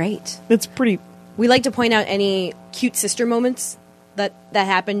 It's great. It's pretty... We like to point out any cute sister moments that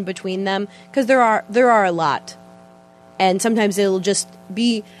happen between them, because there are a lot. And sometimes it'll just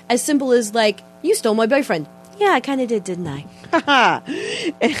be as simple as, like, you stole my boyfriend. Yeah, I kind of did, didn't I?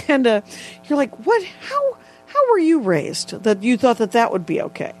 And you're like, what? How were you raised that you thought that would be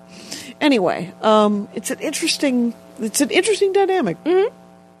okay? Anyway, it's an interesting dynamic. Mm-hmm.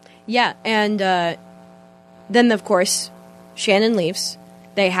 Yeah, and then of course Shannon leaves.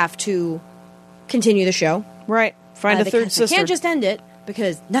 They have to continue the show. Right. Find a third sister. They can't just end it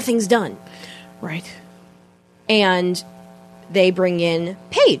because nothing's done. Right. And they bring in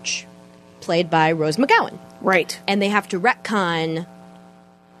Paige, played by Rose McGowan. Right. And they have to retcon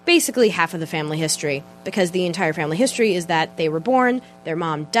basically half of the family history, because the entire family history is that they were born, their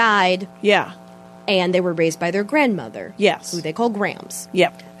mom died. Yeah. And they were raised by their grandmother. Yes. Who they call Grams.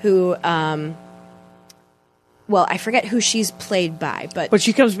 Yep. Who, well, I forget who she's played by, but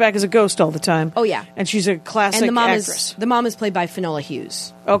she comes back as a ghost all the time. Oh, yeah. And she's a classic actress. The mom is played by Finola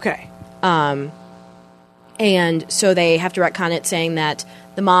Hughes. Okay. And so they have to retcon it, saying that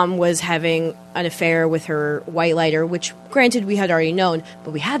the mom was having an affair with her white lighter, which, granted, we had already known,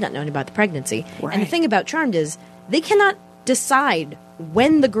 but we had not known about the pregnancy. Right. And the thing about Charmed is they cannot decide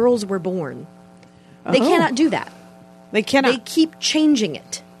when the girls were born. They cannot do that. They cannot. They keep changing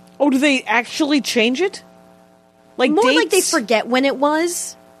it. Oh, do they actually change it? Like More dates? like they forget when it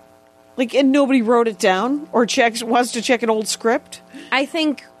was. Like, and nobody wrote it down or wants to check an old script? I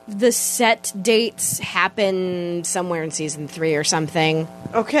think the set dates happen somewhere in season 3 or something.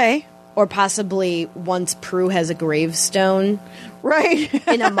 Okay. Or possibly once Prue has a gravestone. Right.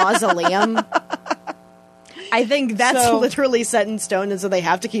 In a mausoleum. I think that's literally set in stone, and so they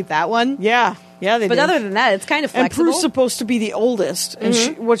have to keep that one. Yeah. Yeah, they do. But other than that, it's kind of flexible. And Prue's supposed to be the oldest.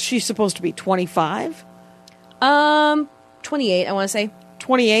 And what's she supposed to be, 25? 28, I want to say.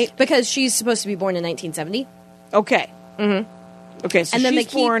 28? Because she's supposed to be born in 1970. Okay. Mm-hmm. Okay, so and then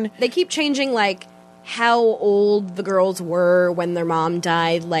she's born... They keep changing, like, how old the girls were when their mom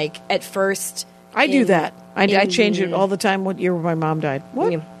died. Like, at first... I do that. I change it all the time what year my mom died.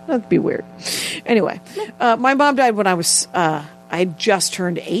 What? Yeah. That'd be weird. Anyway, my mom died when I was... I had just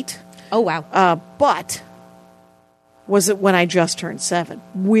turned 8. Oh, wow. But... was it when I just turned 7?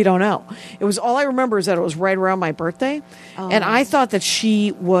 We don't know. It was all I remember is that it was right around my birthday, and I thought that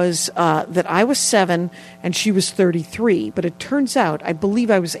she was that I was 7 and she was 33. But it turns out I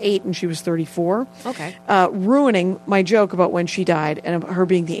believe I was 8 and she was 34. Okay, ruining my joke about when she died and her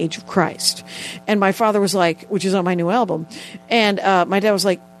being the age of Christ. And my father was like, which is on my new album, and my dad was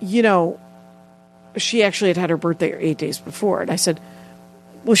like, she actually had her birthday 8 days before, and I said,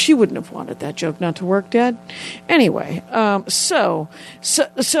 well, she wouldn't have wanted that joke not to work, Dad. Anyway, so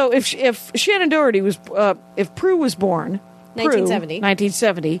if Shannon Doherty was, if Prue was born,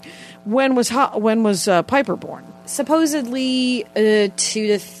 1970, when was Piper born? Supposedly 2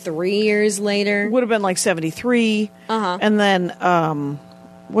 to 3 years later. Would have been like 73. And then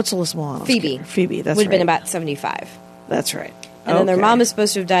what's Alyssa Milano's Phoebe. character? Phoebe, that's would have right. been about 75. That's right. And then their mom is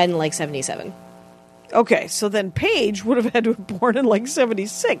supposed to have died in like 77. Okay, so then Paige would have had to have been born in like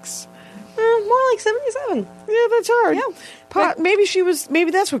 76. More like 77. Yeah, that's hard. Yeah.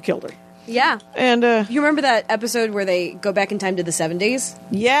 Maybe that's what killed her. Yeah. And you remember that episode where they go back in time to the 70s?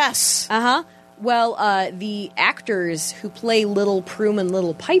 Yes. Uh-huh. Well, the actors who play Little Prue and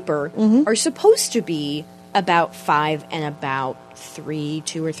Little Piper are supposed to be about 5 and about 2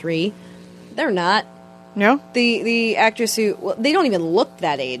 or 3. They're not. No? The actress who... Well, they don't even look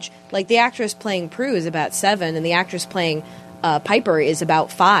that age. Like, the actress playing Prue is about 7, and the actress playing Piper is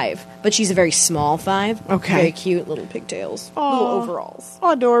about 5. But she's a very small 5. Okay. Very cute, little pigtails. Little overalls.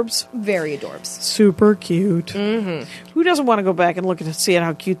 Aw, adorbs. Very adorbs. Super cute. Mm-hmm. Who doesn't want to go back and look at see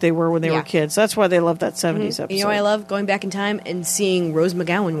how cute they were when they were kids? That's why they love that 70s episode. You know what I love? Going back in time and seeing Rose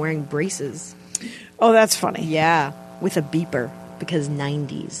McGowan wearing braces. Oh, that's funny. Yeah. With a beeper. Because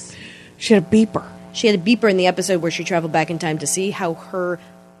 90s. She had a beeper. She had a beeper in the episode where she traveled back in time to see how her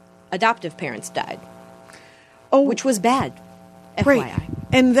adoptive parents died. Oh. Which was bad. Great. FYI.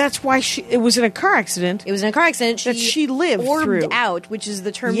 And that's why it was in a car accident. It was in a car accident. That she lived orbed through. out, which is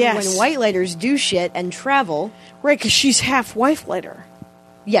the term Yes. for when white lighters do shit and travel. Right, because she's half wife lighter.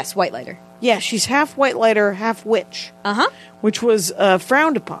 Yes, white lighter. Yeah, she's half white lighter, half witch. Uh-huh. Which was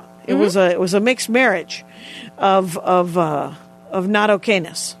frowned upon. It was a mixed marriage of not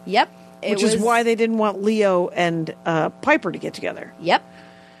okayness. Yep. Which is why they didn't want Leo and Piper to get together. Yep.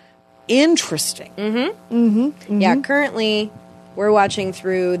 Interesting. Yeah, currently we're watching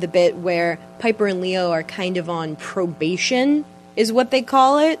through the bit where Piper and Leo are kind of on probation, is what they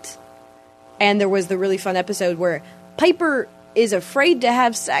call it. And there was the really fun episode where Piper is afraid to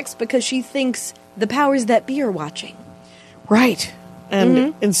have sex because she thinks the powers that be are watching. Right.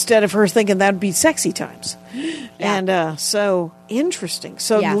 And instead of her thinking that'd be sexy times. Yeah. And so, interesting.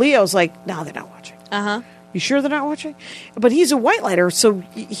 So Yeah. Leo's like, no, they're not watching. Uh-huh. You sure they're not watching? But he's a white lighter, so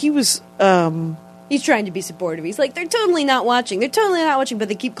he was... He's trying to be supportive. He's like, they're totally not watching. They're totally not watching, but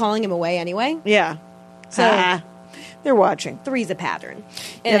they keep calling him away anyway. Yeah. So they're watching. 3's a pattern.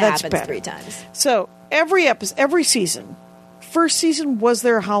 And Yeah, it that's a happens pattern. 3 times. So every season, first season, was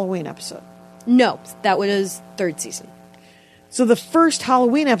there a Halloween episode? No, that was 3rd season. So the first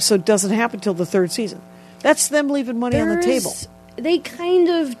Halloween episode doesn't happen till the 3rd season. That's them leaving money on the table. They kind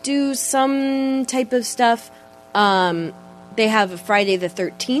of do some type of stuff. They have a Friday the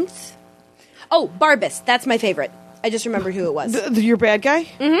 13th. Oh, Barbus. That's my favorite. I just remembered who it was. Your bad guy?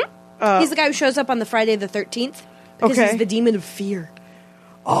 Mm-hmm. He's the guy who shows up on the Friday the 13th. Because he's the demon of fear.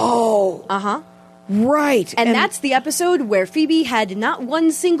 Oh. Uh-huh. Right. And that's the episode where Phoebe had not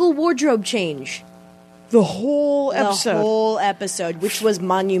one single wardrobe change. The whole episode. The whole episode, which was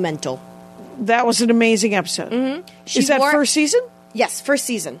monumental. That was an amazing episode. Mm-hmm. Is that first season? Yes, first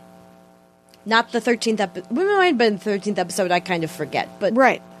season. Not the 13th episode. It might have been the 13th episode, I kind of forget. But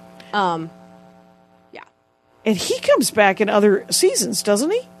right. Yeah. And he comes back in other seasons, doesn't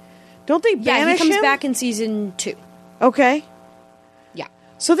he? Don't they banish him? Yeah, he comes back in season 2. Okay. Yeah.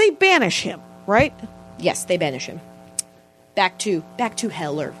 So they banish him, right? Yes, they banish him. Back to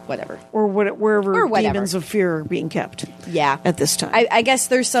hell or whatever. Or wherever Or whatever. demons of fear are being kept. Yeah. At this time. I guess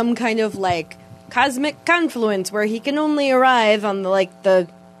there's some kind of, like, cosmic confluence where he can only arrive on, the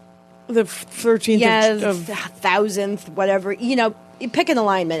 13th of 1000th, whatever. You know, you pick an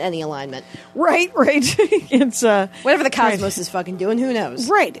alignment, any alignment. Right. It's whatever the cosmos is fucking doing, who knows?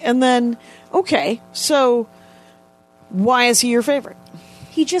 Right. And then, okay, so why is he your favorite?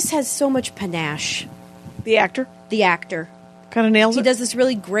 He just has so much panache. The actor? The actor. Kind of nails it? He does this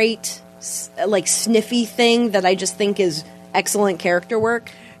really great, like, sniffy thing that I just think is excellent character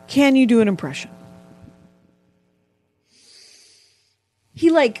work. Can you do an impression? He,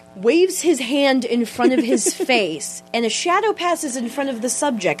 like, waves his hand in front of his face, and a shadow passes in front of the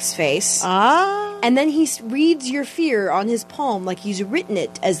subject's face. And then he reads your fear on his palm like he's written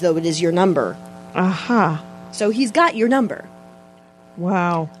it as though it is your number. Aha. So he's got your number.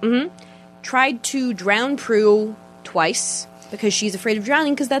 Wow. Mm-hmm. Tried to drown Prue twice because she's afraid of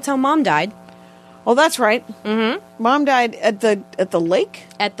drowning because that's how Mom died. Oh, that's right. Mm-hmm. Mom died at the lake?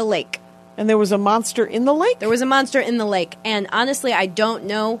 At the lake. And there was a monster in the lake? There was a monster in the lake. And honestly, I don't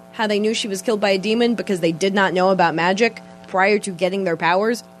know how they knew she was killed by a demon because they did not know about magic prior to getting their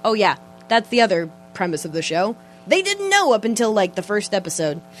powers. Oh, yeah. That's the other premise of the show. They didn't know up until, like, the first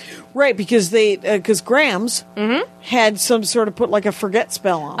episode. Right, because Grams had some sort of put, like, a forget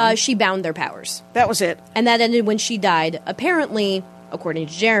spell on them. She bound their powers. That was it. And that ended when she died, apparently, according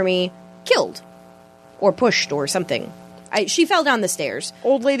to Jeremy, killed. Or pushed or something. She fell down the stairs.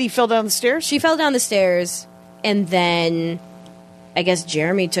 Old lady fell down the stairs? She fell down the stairs, and then I guess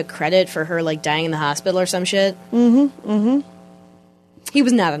Jeremy took credit for her, like, dying in the hospital or some shit. He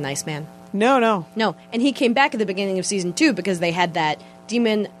was not a nice man. No. No, and he came back at the beginning of season 2 because they had that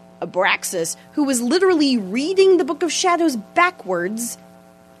demon Abraxas who was literally reading the Book of Shadows backwards,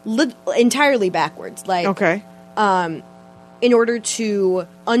 entirely backwards. Like, okay. In order to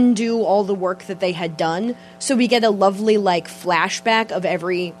undo all the work that they had done. So we get a lovely, like, flashback of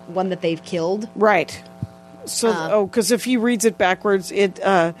every one that they've killed. Right. So, because if he reads it backwards, it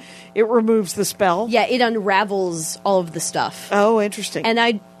removes the spell. Yeah, it unravels all of the stuff. Oh, interesting.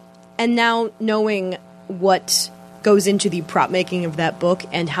 And now knowing what goes into the prop making of that book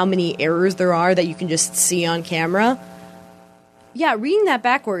and how many errors there are that you can just see on camera. Yeah, reading that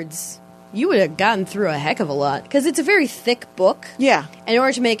backwards, you would have gotten through a heck of a lot. Because it's a very thick book. Yeah. And in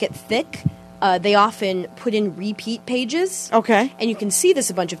order to make it thick, they often put in repeat pages. Okay. And you can see this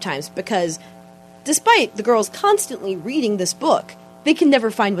a bunch of times because despite the girls constantly reading this book, they can never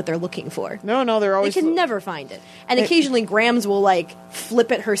find what they're looking for. No, they're always... They can never find it. And occasionally Grams will, like,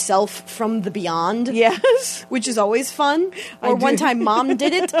 flip it herself from the beyond. Yes. Which is always fun. Or one time Mom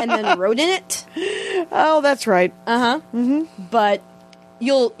did it and then wrote in it. Oh, that's right. Uh-huh. Mm-hmm. But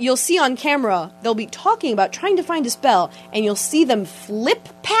you'll see on camera, they'll be talking about trying to find a spell, and you'll see them flip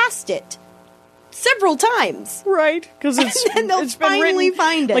past it several times. Right, because and then they'll finally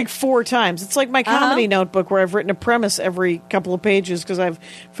find it. Like 4 times. It's like my comedy notebook where I've written a premise every couple of pages because I've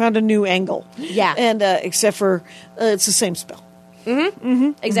found a new angle. Yeah. And except for it's the same spell. Mm-hmm.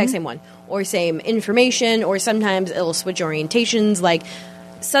 Mm-hmm. Exact same one. Or same information, or sometimes it'll switch orientations. Like,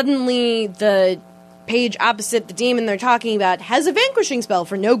 suddenly the page opposite the demon they're talking about has a vanquishing spell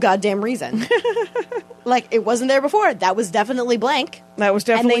for no goddamn reason. Like, it wasn't there before. That was definitely blank. That was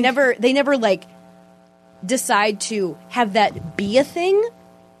definitely... And they never like, decide to have that be a thing.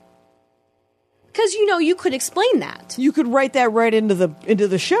 Because, you could explain that. You could write that right into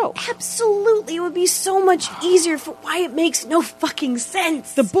the show. Absolutely. It would be so much easier for why it makes no fucking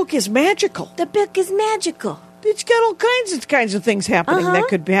sense. The book is magical. The book is magical. It's got all kinds of things happening that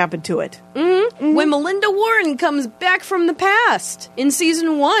could happen to it. Mm-hmm. Mm-hmm. When Melinda Warren comes back from the past in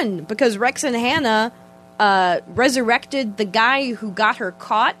season 1, because Rex and Hannah resurrected the guy who got her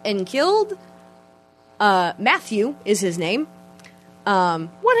caught and killed. Matthew is his name.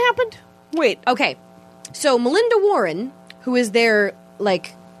 What happened? Wait. Okay. So Melinda Warren, who is their,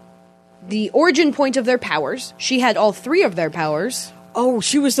 like, the origin point of their powers, she had all 3 of their powers. Oh,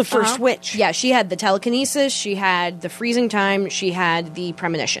 she was the first witch. Yeah, she had the telekinesis, she had the freezing time, she had the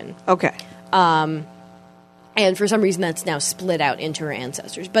premonition. Okay. And for some reason that's now split out into her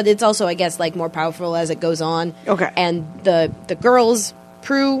ancestors. But it's also, I guess, like, more powerful as it goes on. Okay. And the girls,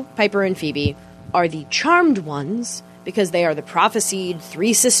 Prue, Piper, and Phoebe, are the charmed ones because they are the prophesied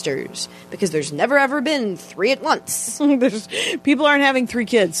 3 sisters. Because there's never ever been 3 at once. People aren't having 3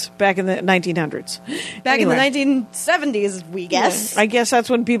 kids back in the 1900s. Back in the 1970s, we guess. Yeah, I guess that's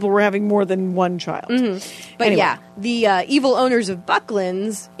when people were having more than one child. Mm-hmm. But yeah, the evil owners of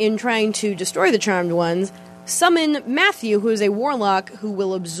Bucklands, in trying to destroy the charmed ones, summon Matthew, who is a warlock who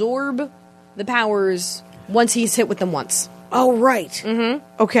will absorb the powers once he's hit with them once. Oh, right.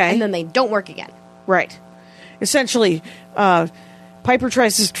 Mm-hmm. Okay. And then they don't work again. Right. Essentially, Piper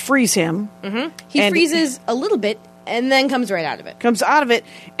tries to freeze him. Mm-hmm. He freezes a little bit and then comes right out of it. Comes out of it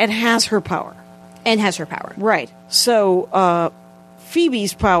and has her power. Right. So,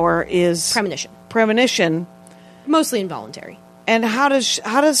 Phoebe's power is... Premonition. Mostly involuntary. And how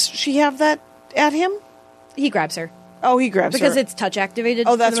does she have that at him? He grabs her. Oh, he grabs her. Because it's touch activated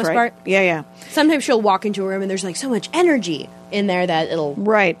for the most part. Yeah. Sometimes she'll walk into a room and there's like so much energy in there that it'll do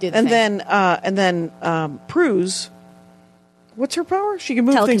the thing. And then Prue's, what's her power? She can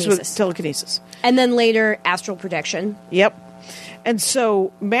move things with telekinesis. And then later, astral projection. Yep. And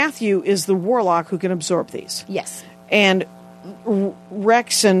so Matthew is the warlock who can absorb these. Yes. And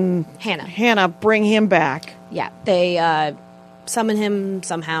Rex and Hannah bring him back. Yeah. They summon him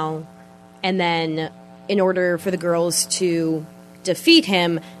somehow. And then, in order for the girls to defeat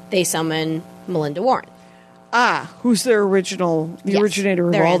him, they summon Melinda Warren. Ah, who's their originator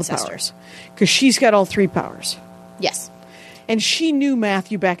of all the powers. Because she's got all 3 powers. Yes. And she knew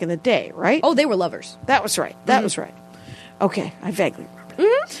Matthew back in the day, right? Oh, they were lovers. That was right. That was right. Okay, I vaguely remember.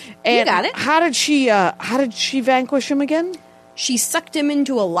 Mm-hmm. And you got it. How did she vanquish him again? She sucked him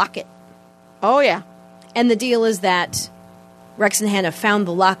into a locket. Oh, yeah. And the deal is that Rex and Hannah found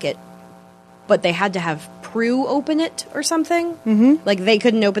the locket, but they had to have Prue open it or something. Mm-hmm. Like, they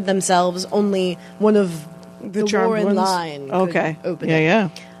couldn't open themselves. Only one of the Warren line could open it. Yeah.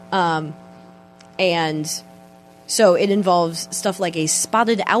 And so it involves stuff like a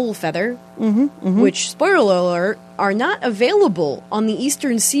spotted owl feather, which, spoiler alert, are not available on the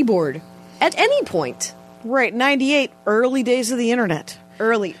eastern seaboard at any point. Right, 98, early days of the internet.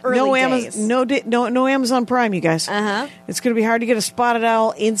 Early days. No Amazon Prime, you guys. It's going to be hard to get a spotted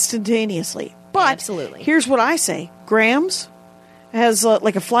owl instantaneously. But absolutely. Here's what I say. Grams has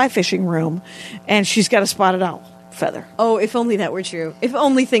like a fly fishing room, and she's got a spotted owl feather. Oh, if only that were true. If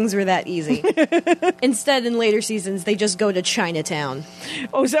only things were that easy. Instead, in later seasons, they just go to Chinatown.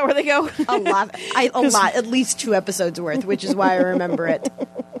 Oh, is that where they go? A lot. At least 2 episodes worth, which is why I remember it.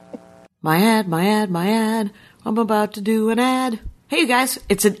 My ad. I'm about to do an ad. Hey, you guys,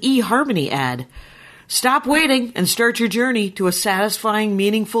 it's an eHarmony ad. Stop waiting and start your journey to a satisfying,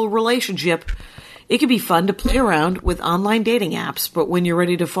 meaningful relationship. It can be fun to play around with online dating apps, but when you're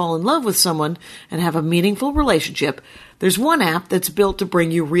ready to fall in love with someone and have a meaningful relationship, there's one app that's built to bring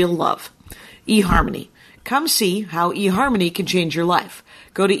you real love. eHarmony. Come see how eHarmony can change your life.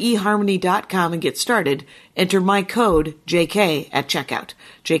 Go to eHarmony.com and get started. Enter my code, JK, at checkout.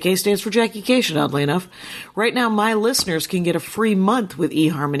 JK stands for Jackication, oddly enough. Right now, my listeners can get a free month with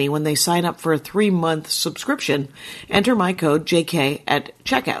eHarmony when they sign up for a 3-month subscription. Enter my code, JK, at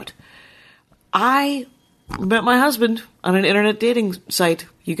checkout. I met my husband on an internet dating site.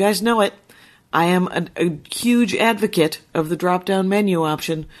 You guys know it. I am a huge advocate of the drop-down menu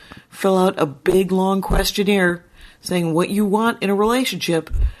option. Fill out a big, long questionnaire saying what you want in a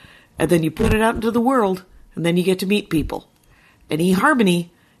relationship, and then you put it out into the world, and then you get to meet people. And eHarmony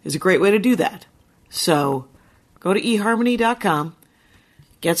is a great way to do that. So go to eHarmony.com,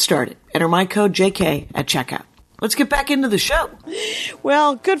 get started. Enter my code JK at checkout. Let's get back into the show.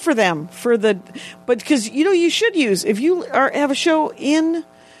 Well, good for them. But because, you should use, if you have a show in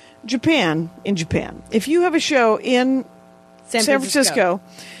Japan, if you have a show in San Francisco,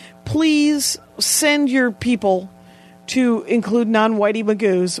 please send your people to include non-whitey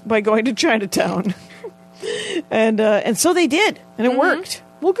magoos by going to Chinatown. and so they did, and it worked.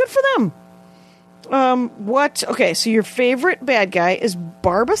 Well, good for them. Okay, so your favorite bad guy is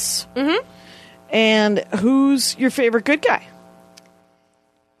Barbas. Mm-hmm. And who's your favorite good guy?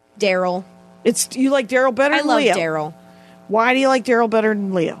 Daryl. You like Daryl better than Leo? I love Daryl. Why do you like Daryl better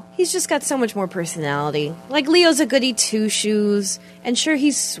than Leo? He's just got so much more personality. Like, Leo's a goody two-shoes, and sure,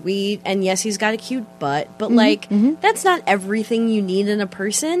 he's sweet, and yes, he's got a cute butt, but, that's not everything you need in a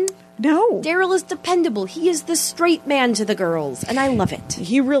person. No. Daryl is dependable. He is the straight man to the girls, and I love it.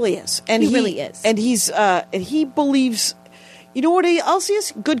 He really is. And he really is. And he believes, you know what else he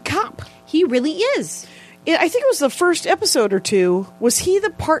is? Good cop. He really is. I think it was the first episode or two. Was he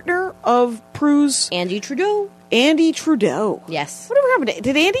the partner of Prue's? Andy Trudeau. Yes. Whatever happened?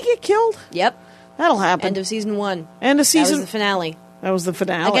 Did Andy get killed? Yep. That'll happen. End of season 1. End of season. That was the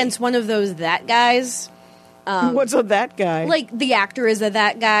finale. Against one of those that guys. What's a that guy? Like, the actor is a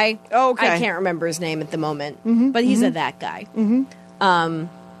that guy. Oh, okay. I can't remember his name at the moment. But he's a that guy. Mm-hmm.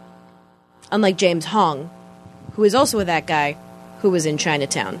 Unlike James Hong, who is also a that guy, who was in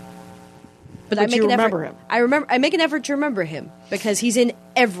Chinatown. But I make remember him. I make an effort to remember him because he's in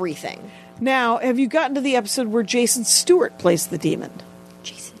everything. Now, have you gotten to the episode where Jason Stewart plays the demon?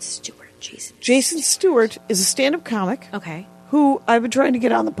 Jason Stewart is a stand-up comic. Okay. Who I've been trying to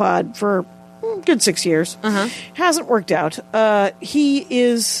get on the pod for a good 6 years. Uh-huh. Hasn't worked out.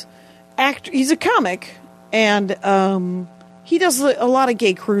 He's a comic, and he does a lot of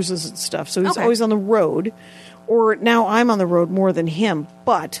gay cruises and stuff, so he's always on the road. Or now I'm on the road more than him,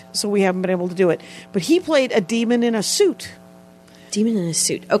 so we haven't been able to do it. But he played a demon in a suit.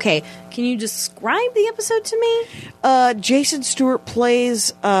 Okay, can you describe the episode to me? Jason Stewart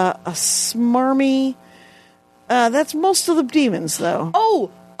plays a smarmy... that's most of the demons, though.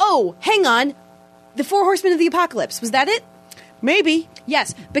 Oh, hang on. The 4 Horsemen of the Apocalypse, was that it? Maybe.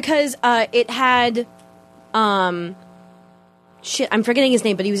 Yes, because it had... Shit, I'm forgetting his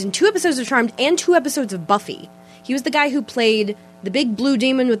name, but he was in 2 episodes of Charmed and 2 episodes of Buffy. He was the guy who played the big blue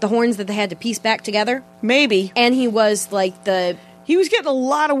demon with the horns that they had to piece back together. Maybe. And he was like He was getting a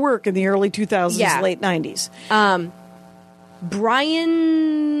lot of work in the early 2000s, late 90s.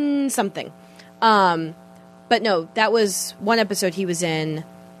 Brian something. But no, that was one episode he was in.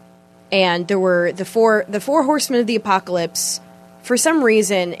 And there were the four Horsemen of the Apocalypse. For some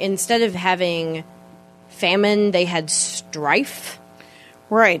reason, instead of having famine, they had strife.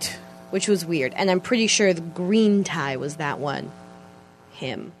 Right. Which was weird. And I'm pretty sure the green tie was that one.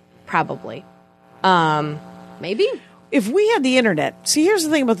 Him. Probably. Maybe? If we had the internet... See, here's the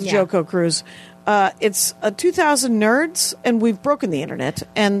thing about the JoCo cruise. It's 2,000 nerds, and we've broken the internet.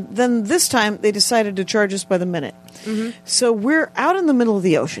 And then this time, they decided to charge us by the minute. Mm-hmm. So we're out in the middle of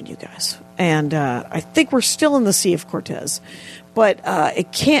the ocean, you guys. And I think we're still in the Sea of Cortez. But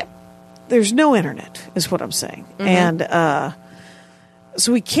it can't... There's no internet, is what I'm saying. Mm-hmm. And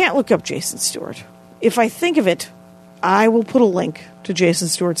so we can't look up Jason Stewart. If I think of it, I will put a link to Jason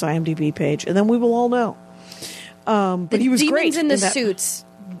Stewart's IMDb page, and then we will all know. But he was great. The demons in the suits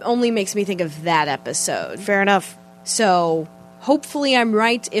only makes me think of that episode. Fair enough. So hopefully I'm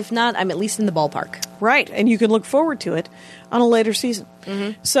right. If not, I'm at least in the ballpark. Right, and you can look forward to it on a later season.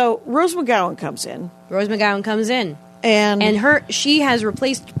 Mm-hmm. So Rose McGowan comes in. And she has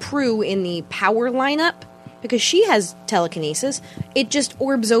replaced Prue in the power lineup because she has telekinesis. It just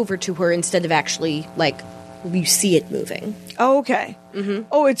orbs over to her instead of actually, you see it moving. Oh, okay. Mm-hmm.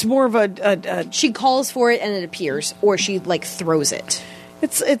 Oh, it's more of a... She calls for it and it appears, or she, throws it.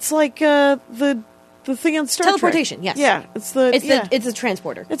 It's like the thing on Star Trek. Teleportation, yes. Yeah, it's a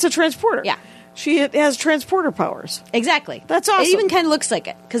transporter. It's a transporter. Yeah. She has transporter powers. Exactly. That's awesome. It even kind of looks like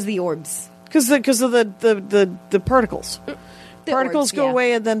it, because the orbs. Because of the particles. The Particles orbs, go yeah.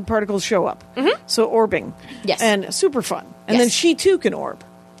 away and then particles show up. So orbing. Yes. And super fun. And Yes. then she too can orb.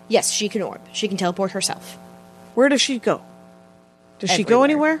 Yes, she can orb. She can teleport herself. Where does she go? Does she go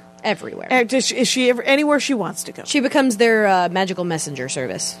anywhere? Everywhere. Is she ever anywhere she wants to go? She becomes their magical messenger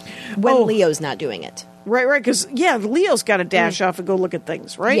service when Leo's not doing it. Right. Because, Leo's got to dash off and go look at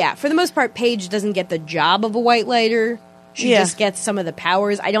things, right? Yeah, for the most part, Paige doesn't get the job of a white lighter. She just gets some of the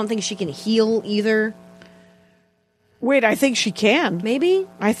powers. I don't think she can heal either. Wait, I think she can. Maybe?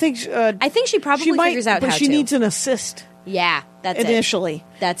 I think she probably figures out but how she to. needs an assist. Yeah, that's initially. it.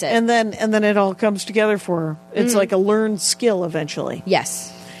 That's it. And then it all comes together for her. It's like a learned skill eventually.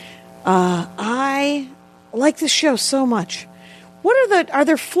 Yes. I like this show so much. Are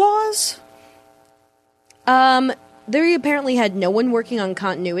there flaws? They apparently had no one working on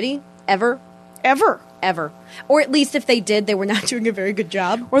continuity ever. Ever. Or at least if they did, they were not doing a very good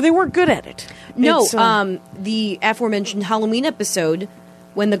job. Or they weren't good at it. No, It's, the aforementioned Halloween episode,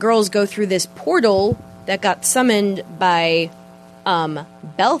 when the girls go through this portal that got summoned by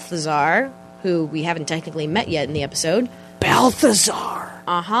Balthazar, who we haven't technically met yet in the episode. Balthazar.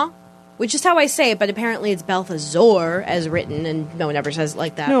 Uh-huh. Which is how I say it, but apparently it's Balthazar as written, and no one ever says it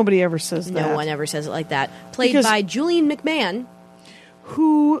like that. Nobody ever says that. No one ever says it like that. Played Because- by Julian McMahon.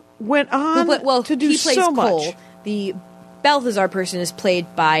 Who went on to do he plays so much. Cole. The Balthazar person is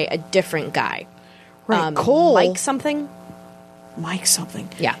played by a different guy. Right, Cole. Mike something.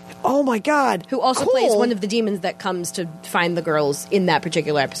 Yeah. Oh my God. Who also Cole. plays one of the demons that comes to find the girls in that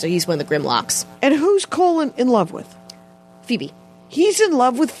particular episode. He's one of the Grimlocks. And who's Cole in love with? Phoebe. He's in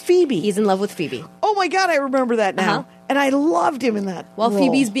love with Phoebe. He's in love with Phoebe. Oh my God, I remember that now. Uh-huh. And I loved him in that While role.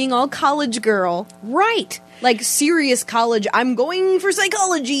 Phoebe's being all college girl. Right. Like serious college. I'm going for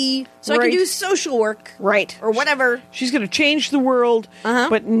psychology so I Right. can do social work. Right. Or whatever. She's going to change the world,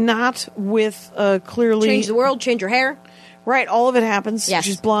 but not with clearly... Change the world, change your hair. Right, all of it happens. Yes.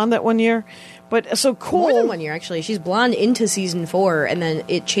 She's blonde that one year. But so Cole... More than 1 year, actually. She's blonde into season 4, and then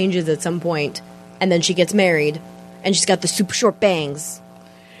it changes at some point, and then she gets married, and she's got the super short bangs.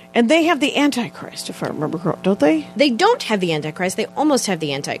 And they have the Antichrist, if I remember correctly, don't they? They don't have the Antichrist. They almost have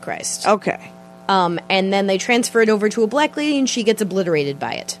the Antichrist. Okay. And then they transfer it over to a black lady, and she gets obliterated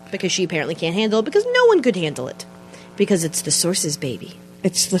by it, because she apparently can't handle it, because no one could handle it. Because it's the Source's baby.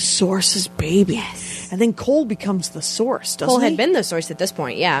 It's the Source's baby. Yes. And then Cole becomes the Source, doesn't Cole he? had been the Source at this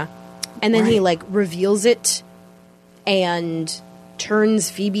point, yeah. And then he, Right. like, reveals it, and turns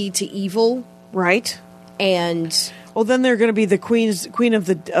Phoebe to evil, Right. and... Well, then they're going to be the queen of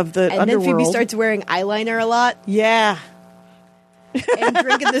the And underworld. then Phoebe starts wearing eyeliner a lot. Yeah. And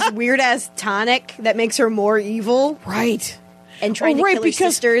drinking this weird-ass tonic that makes her more evil. Right. And trying to kill her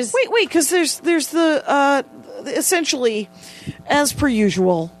sisters. Wait, because there's the essentially, as per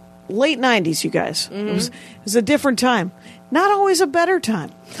usual, late 90s, you guys. It was a different time. Not always a better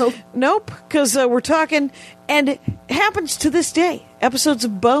time. Nope, because we're talking, and it happens to this day. Episodes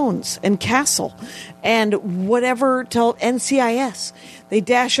of Bones and Castle and whatever, NCIS. They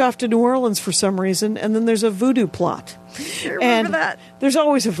dash off to New Orleans for some reason, and then there's a voodoo plot. I remember that. There's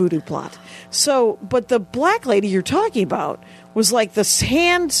always a voodoo plot. So, but the black lady you're talking about was like the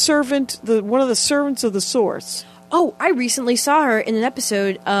hand servant, one of the servants of the Source. Oh, I recently saw her in an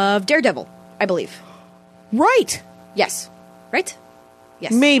episode of Daredevil, I believe. Right. Yes. Right?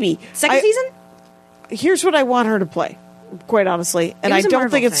 Yes. Maybe. Second season? Here's what I want her to play, quite honestly. And It I was a don't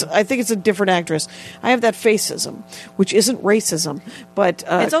Marvel think it's, thing. I think it's a different actress. I have that facism, which isn't racism, but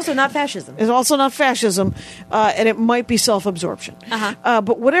It's also not fascism. it's also not fascism, and it might be self-absorption.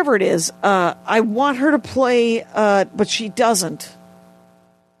 But whatever it is, I want her to play, but she doesn't.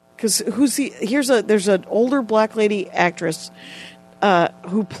 Because there's an older black lady actress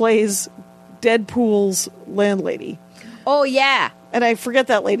who plays Deadpool's landlady. Oh, yeah. And I forget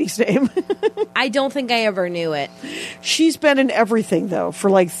that lady's name. I don't think I ever knew it. She's been in everything, though, for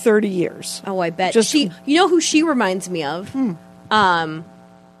like 30 years. Oh, I bet. Just- You know who she reminds me of? Nichelle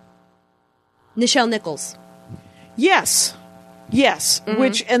Nichols. Yes.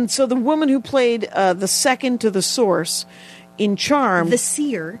 And so the woman who played the second to the Source in Charmed. The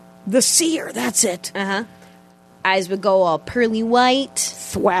Seer. The Seer, that's it. Uh-huh. Eyes would go all pearly white.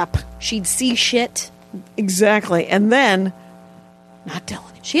 Thwap. She'd see shit. Exactly. And then, not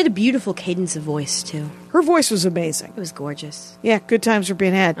telling you. She had a beautiful cadence of voice, too. Her voice was amazing. It was gorgeous. Yeah, good times were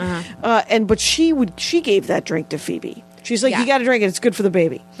being had. Uh-huh. But she gave that drink to Phoebe. She's like, Yeah. you got to drink it. It's good for the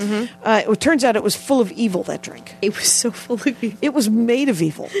baby. It turns out it was full of evil, that drink. It was so full of evil. It was made of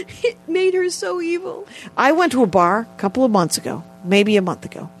evil. It made her so evil. I went to a bar a couple of months ago, maybe a month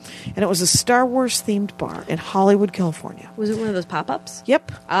ago, and it was a Star Wars themed bar in Hollywood, California. Was it one of those pop-ups?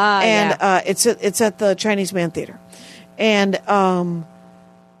 Yep. And yeah. it's at the Chinese Man Theater. And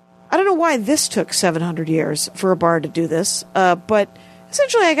I don't know why this took 700 years for a bar to do this, but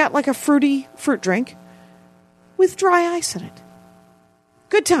essentially I got like a fruity fruit drink with dry ice in it.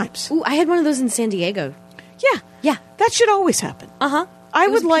 Good times. Ooh, I had one of those in San Diego. Yeah. Yeah. That should always happen. Uh-huh. I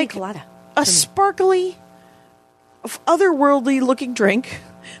It was would like pina colada a for me. sparkly, otherworldly looking drink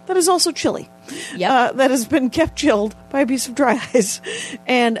that is also chilly. Yep. That has been kept chilled by a piece of dry ice.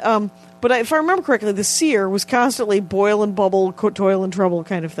 And, but if I remember correctly, the sear was constantly boil and bubble, toil and trouble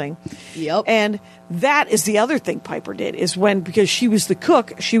kind of thing. Yep. And that is the other thing Piper did, is because she was the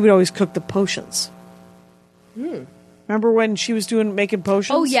cook, she would always cook the potions. Remember when she was making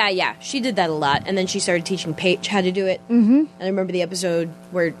potions? Oh, yeah. She did that a lot. And then she started teaching Paige how to do it. Mm-hmm. And I remember the episode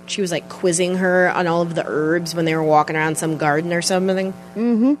where she was, like, quizzing her on all of the herbs when they were walking around some garden or something.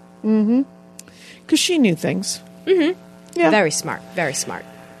 Because she knew things. Mm-hmm. Yeah. Very smart. Very smart.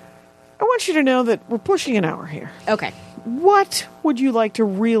 I want you to know that we're pushing an hour here. Okay. What would you like to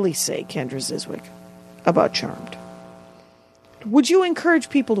really say, Kendra Zzyzwyck, about Charmed? Would you encourage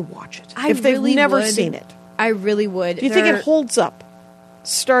people to watch it if they've really never would. seen it? I really would. Do you think it holds up,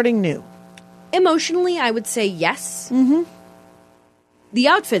 starting new? Emotionally, I would say yes. Mm-hmm. The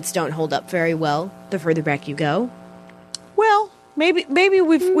outfits don't hold up very well the further back you go. Well, maybe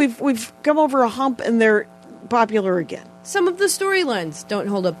we've come over a hump and they're popular again. Some of the storylines don't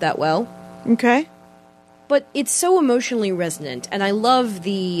hold up that well. Okay. But it's so emotionally resonant, and I love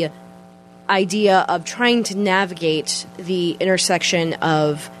the idea of trying to navigate the intersection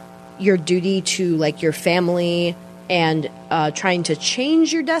of your duty to, like, your family and trying to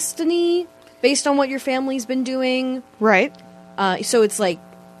change your destiny based on what your family's been doing. Right. So it's like,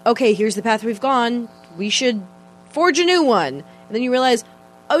 okay, here's the path we've gone. We should forge a new one. And then you realize,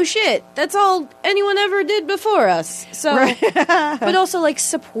 oh shit, that's all anyone ever did before us. So, but also, like,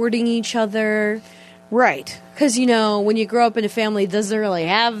 supporting each other. Right. Because, you know, when you grow up in a family that doesn't really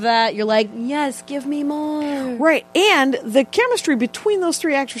have that, you're like, yes, give me more. Right. And the chemistry between those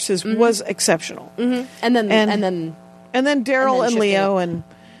three actresses was exceptional. Mm-hmm. And then Daryl and Leo and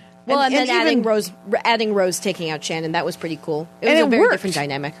then adding even Rose taking out Shannon, that was pretty cool. It And was it a very worked. different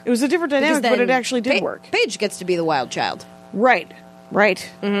dynamic. It was a different dynamic, but it actually did work. Paige gets to be the wild child. Right.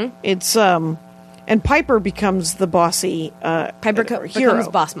 Mm-hmm. It's and Piper becomes the bossy Piper hero. becomes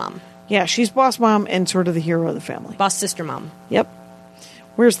boss mom. Yeah, she's boss mom and sort of the hero of the family. Boss sister mom. Yep.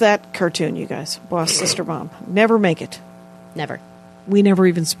 Where's that cartoon, you guys? Boss sister mom. Never make it. Never. We never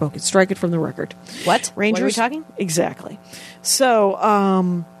even spoke it. Strike it from the record. What? Rangers? What are we talking? Exactly.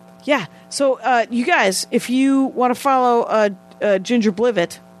 So, yeah. So, you guys, if you want to follow Ginger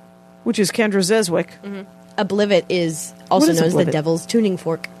Blivett, which is Kendra Zzyzwyck. Mm-hmm. Oblivit is also What is known as the Oblivit? Devil's Tuning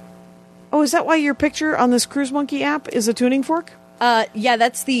Fork. Oh, is that why your picture on this Cruise Monkey app is a tuning fork? Yeah,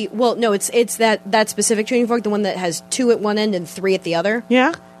 that's the... Well, no, it's that specific tuning fork, the one that has 2 at one end and 3 at the other.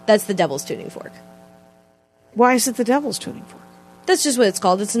 Yeah? That's the Devil's Tuning Fork. Why is it the devil's tuning fork? That's just what it's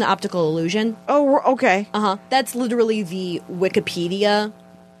called. It's an optical illusion. Oh, okay. Uh-huh. That's literally the Wikipedia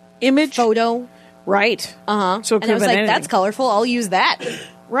Image? photo. Right. Uh-huh. So it and could I have was been like, anything. that's colorful. I'll use that.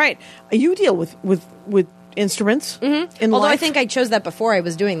 Right. You deal with instruments in Although life. I think I chose that before I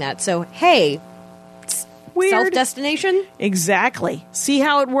was doing that. So, hey, Weird. self-destination, Exactly. See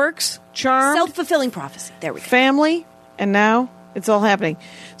how it works? Charmed, self-fulfilling prophecy. There we go. family, and now it's all happening.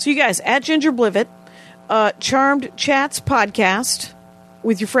 So you guys, at Ginger Blivett, Charmed Chats podcast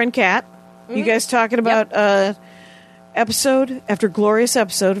with your friend Kat. You guys talking about episode after glorious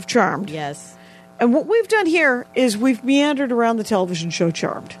episode of Charmed. Yes. And what we've done here is we've meandered around the television show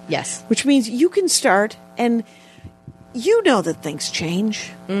Charmed. Yes. Which means you can start, and you know that things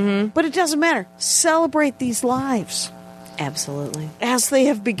change. Mm-hmm. But it doesn't matter. Celebrate these lives Absolutely. as they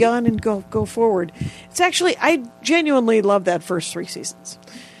have begun and go forward. It's actually, I genuinely love that first 3 seasons.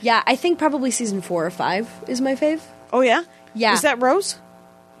 Yeah, I think probably season 4 or 5 is my fave. Oh, yeah? Yeah. Is that Rose?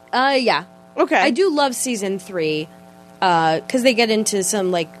 Yeah. Okay. I do love season 3 because they get into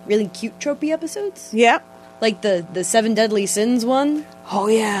some, like, really cute tropey episodes. Yeah. Like the 7 Deadly Sins one. Oh,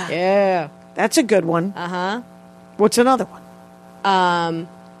 yeah. Yeah. That's a good one. Uh-huh. What's another one?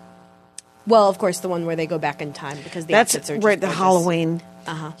 Well, of course, the one where they go back in time because the That's outfits are just right, the gorgeous. Halloween.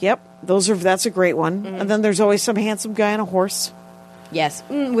 Uh-huh. Yep. That's a great one. Mm-hmm. And then there's always some handsome guy on a horse. Yes,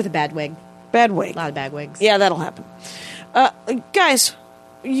 with a bad wig. Bad wig. A lot of bad wigs. Yeah, that'll happen. Guys,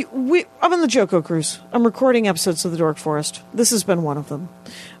 I'm on the Joko cruise. I'm recording episodes of the Dork Forest. This has been one of them.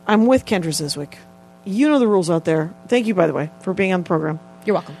 I'm with Kendra Zzyzwyck. You know the rules out there. Thank you, by the way, for being on the program.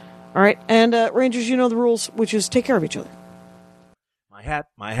 You're welcome. All right. And Rangers, you know the rules, which is take care of each other. My hat,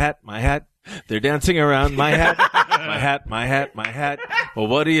 my hat, my hat. They're dancing around my hat. My hat, my hat, my hat. Well,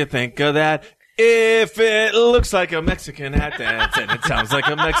 what do you think of that? If it looks like a Mexican hat dance and it sounds like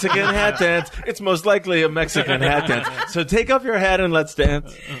a Mexican hat dance, it's most likely a Mexican hat dance. So take off your hat and let's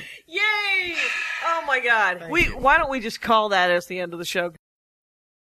dance. Yay! Oh my God! Why don't we just call that as the end of the show?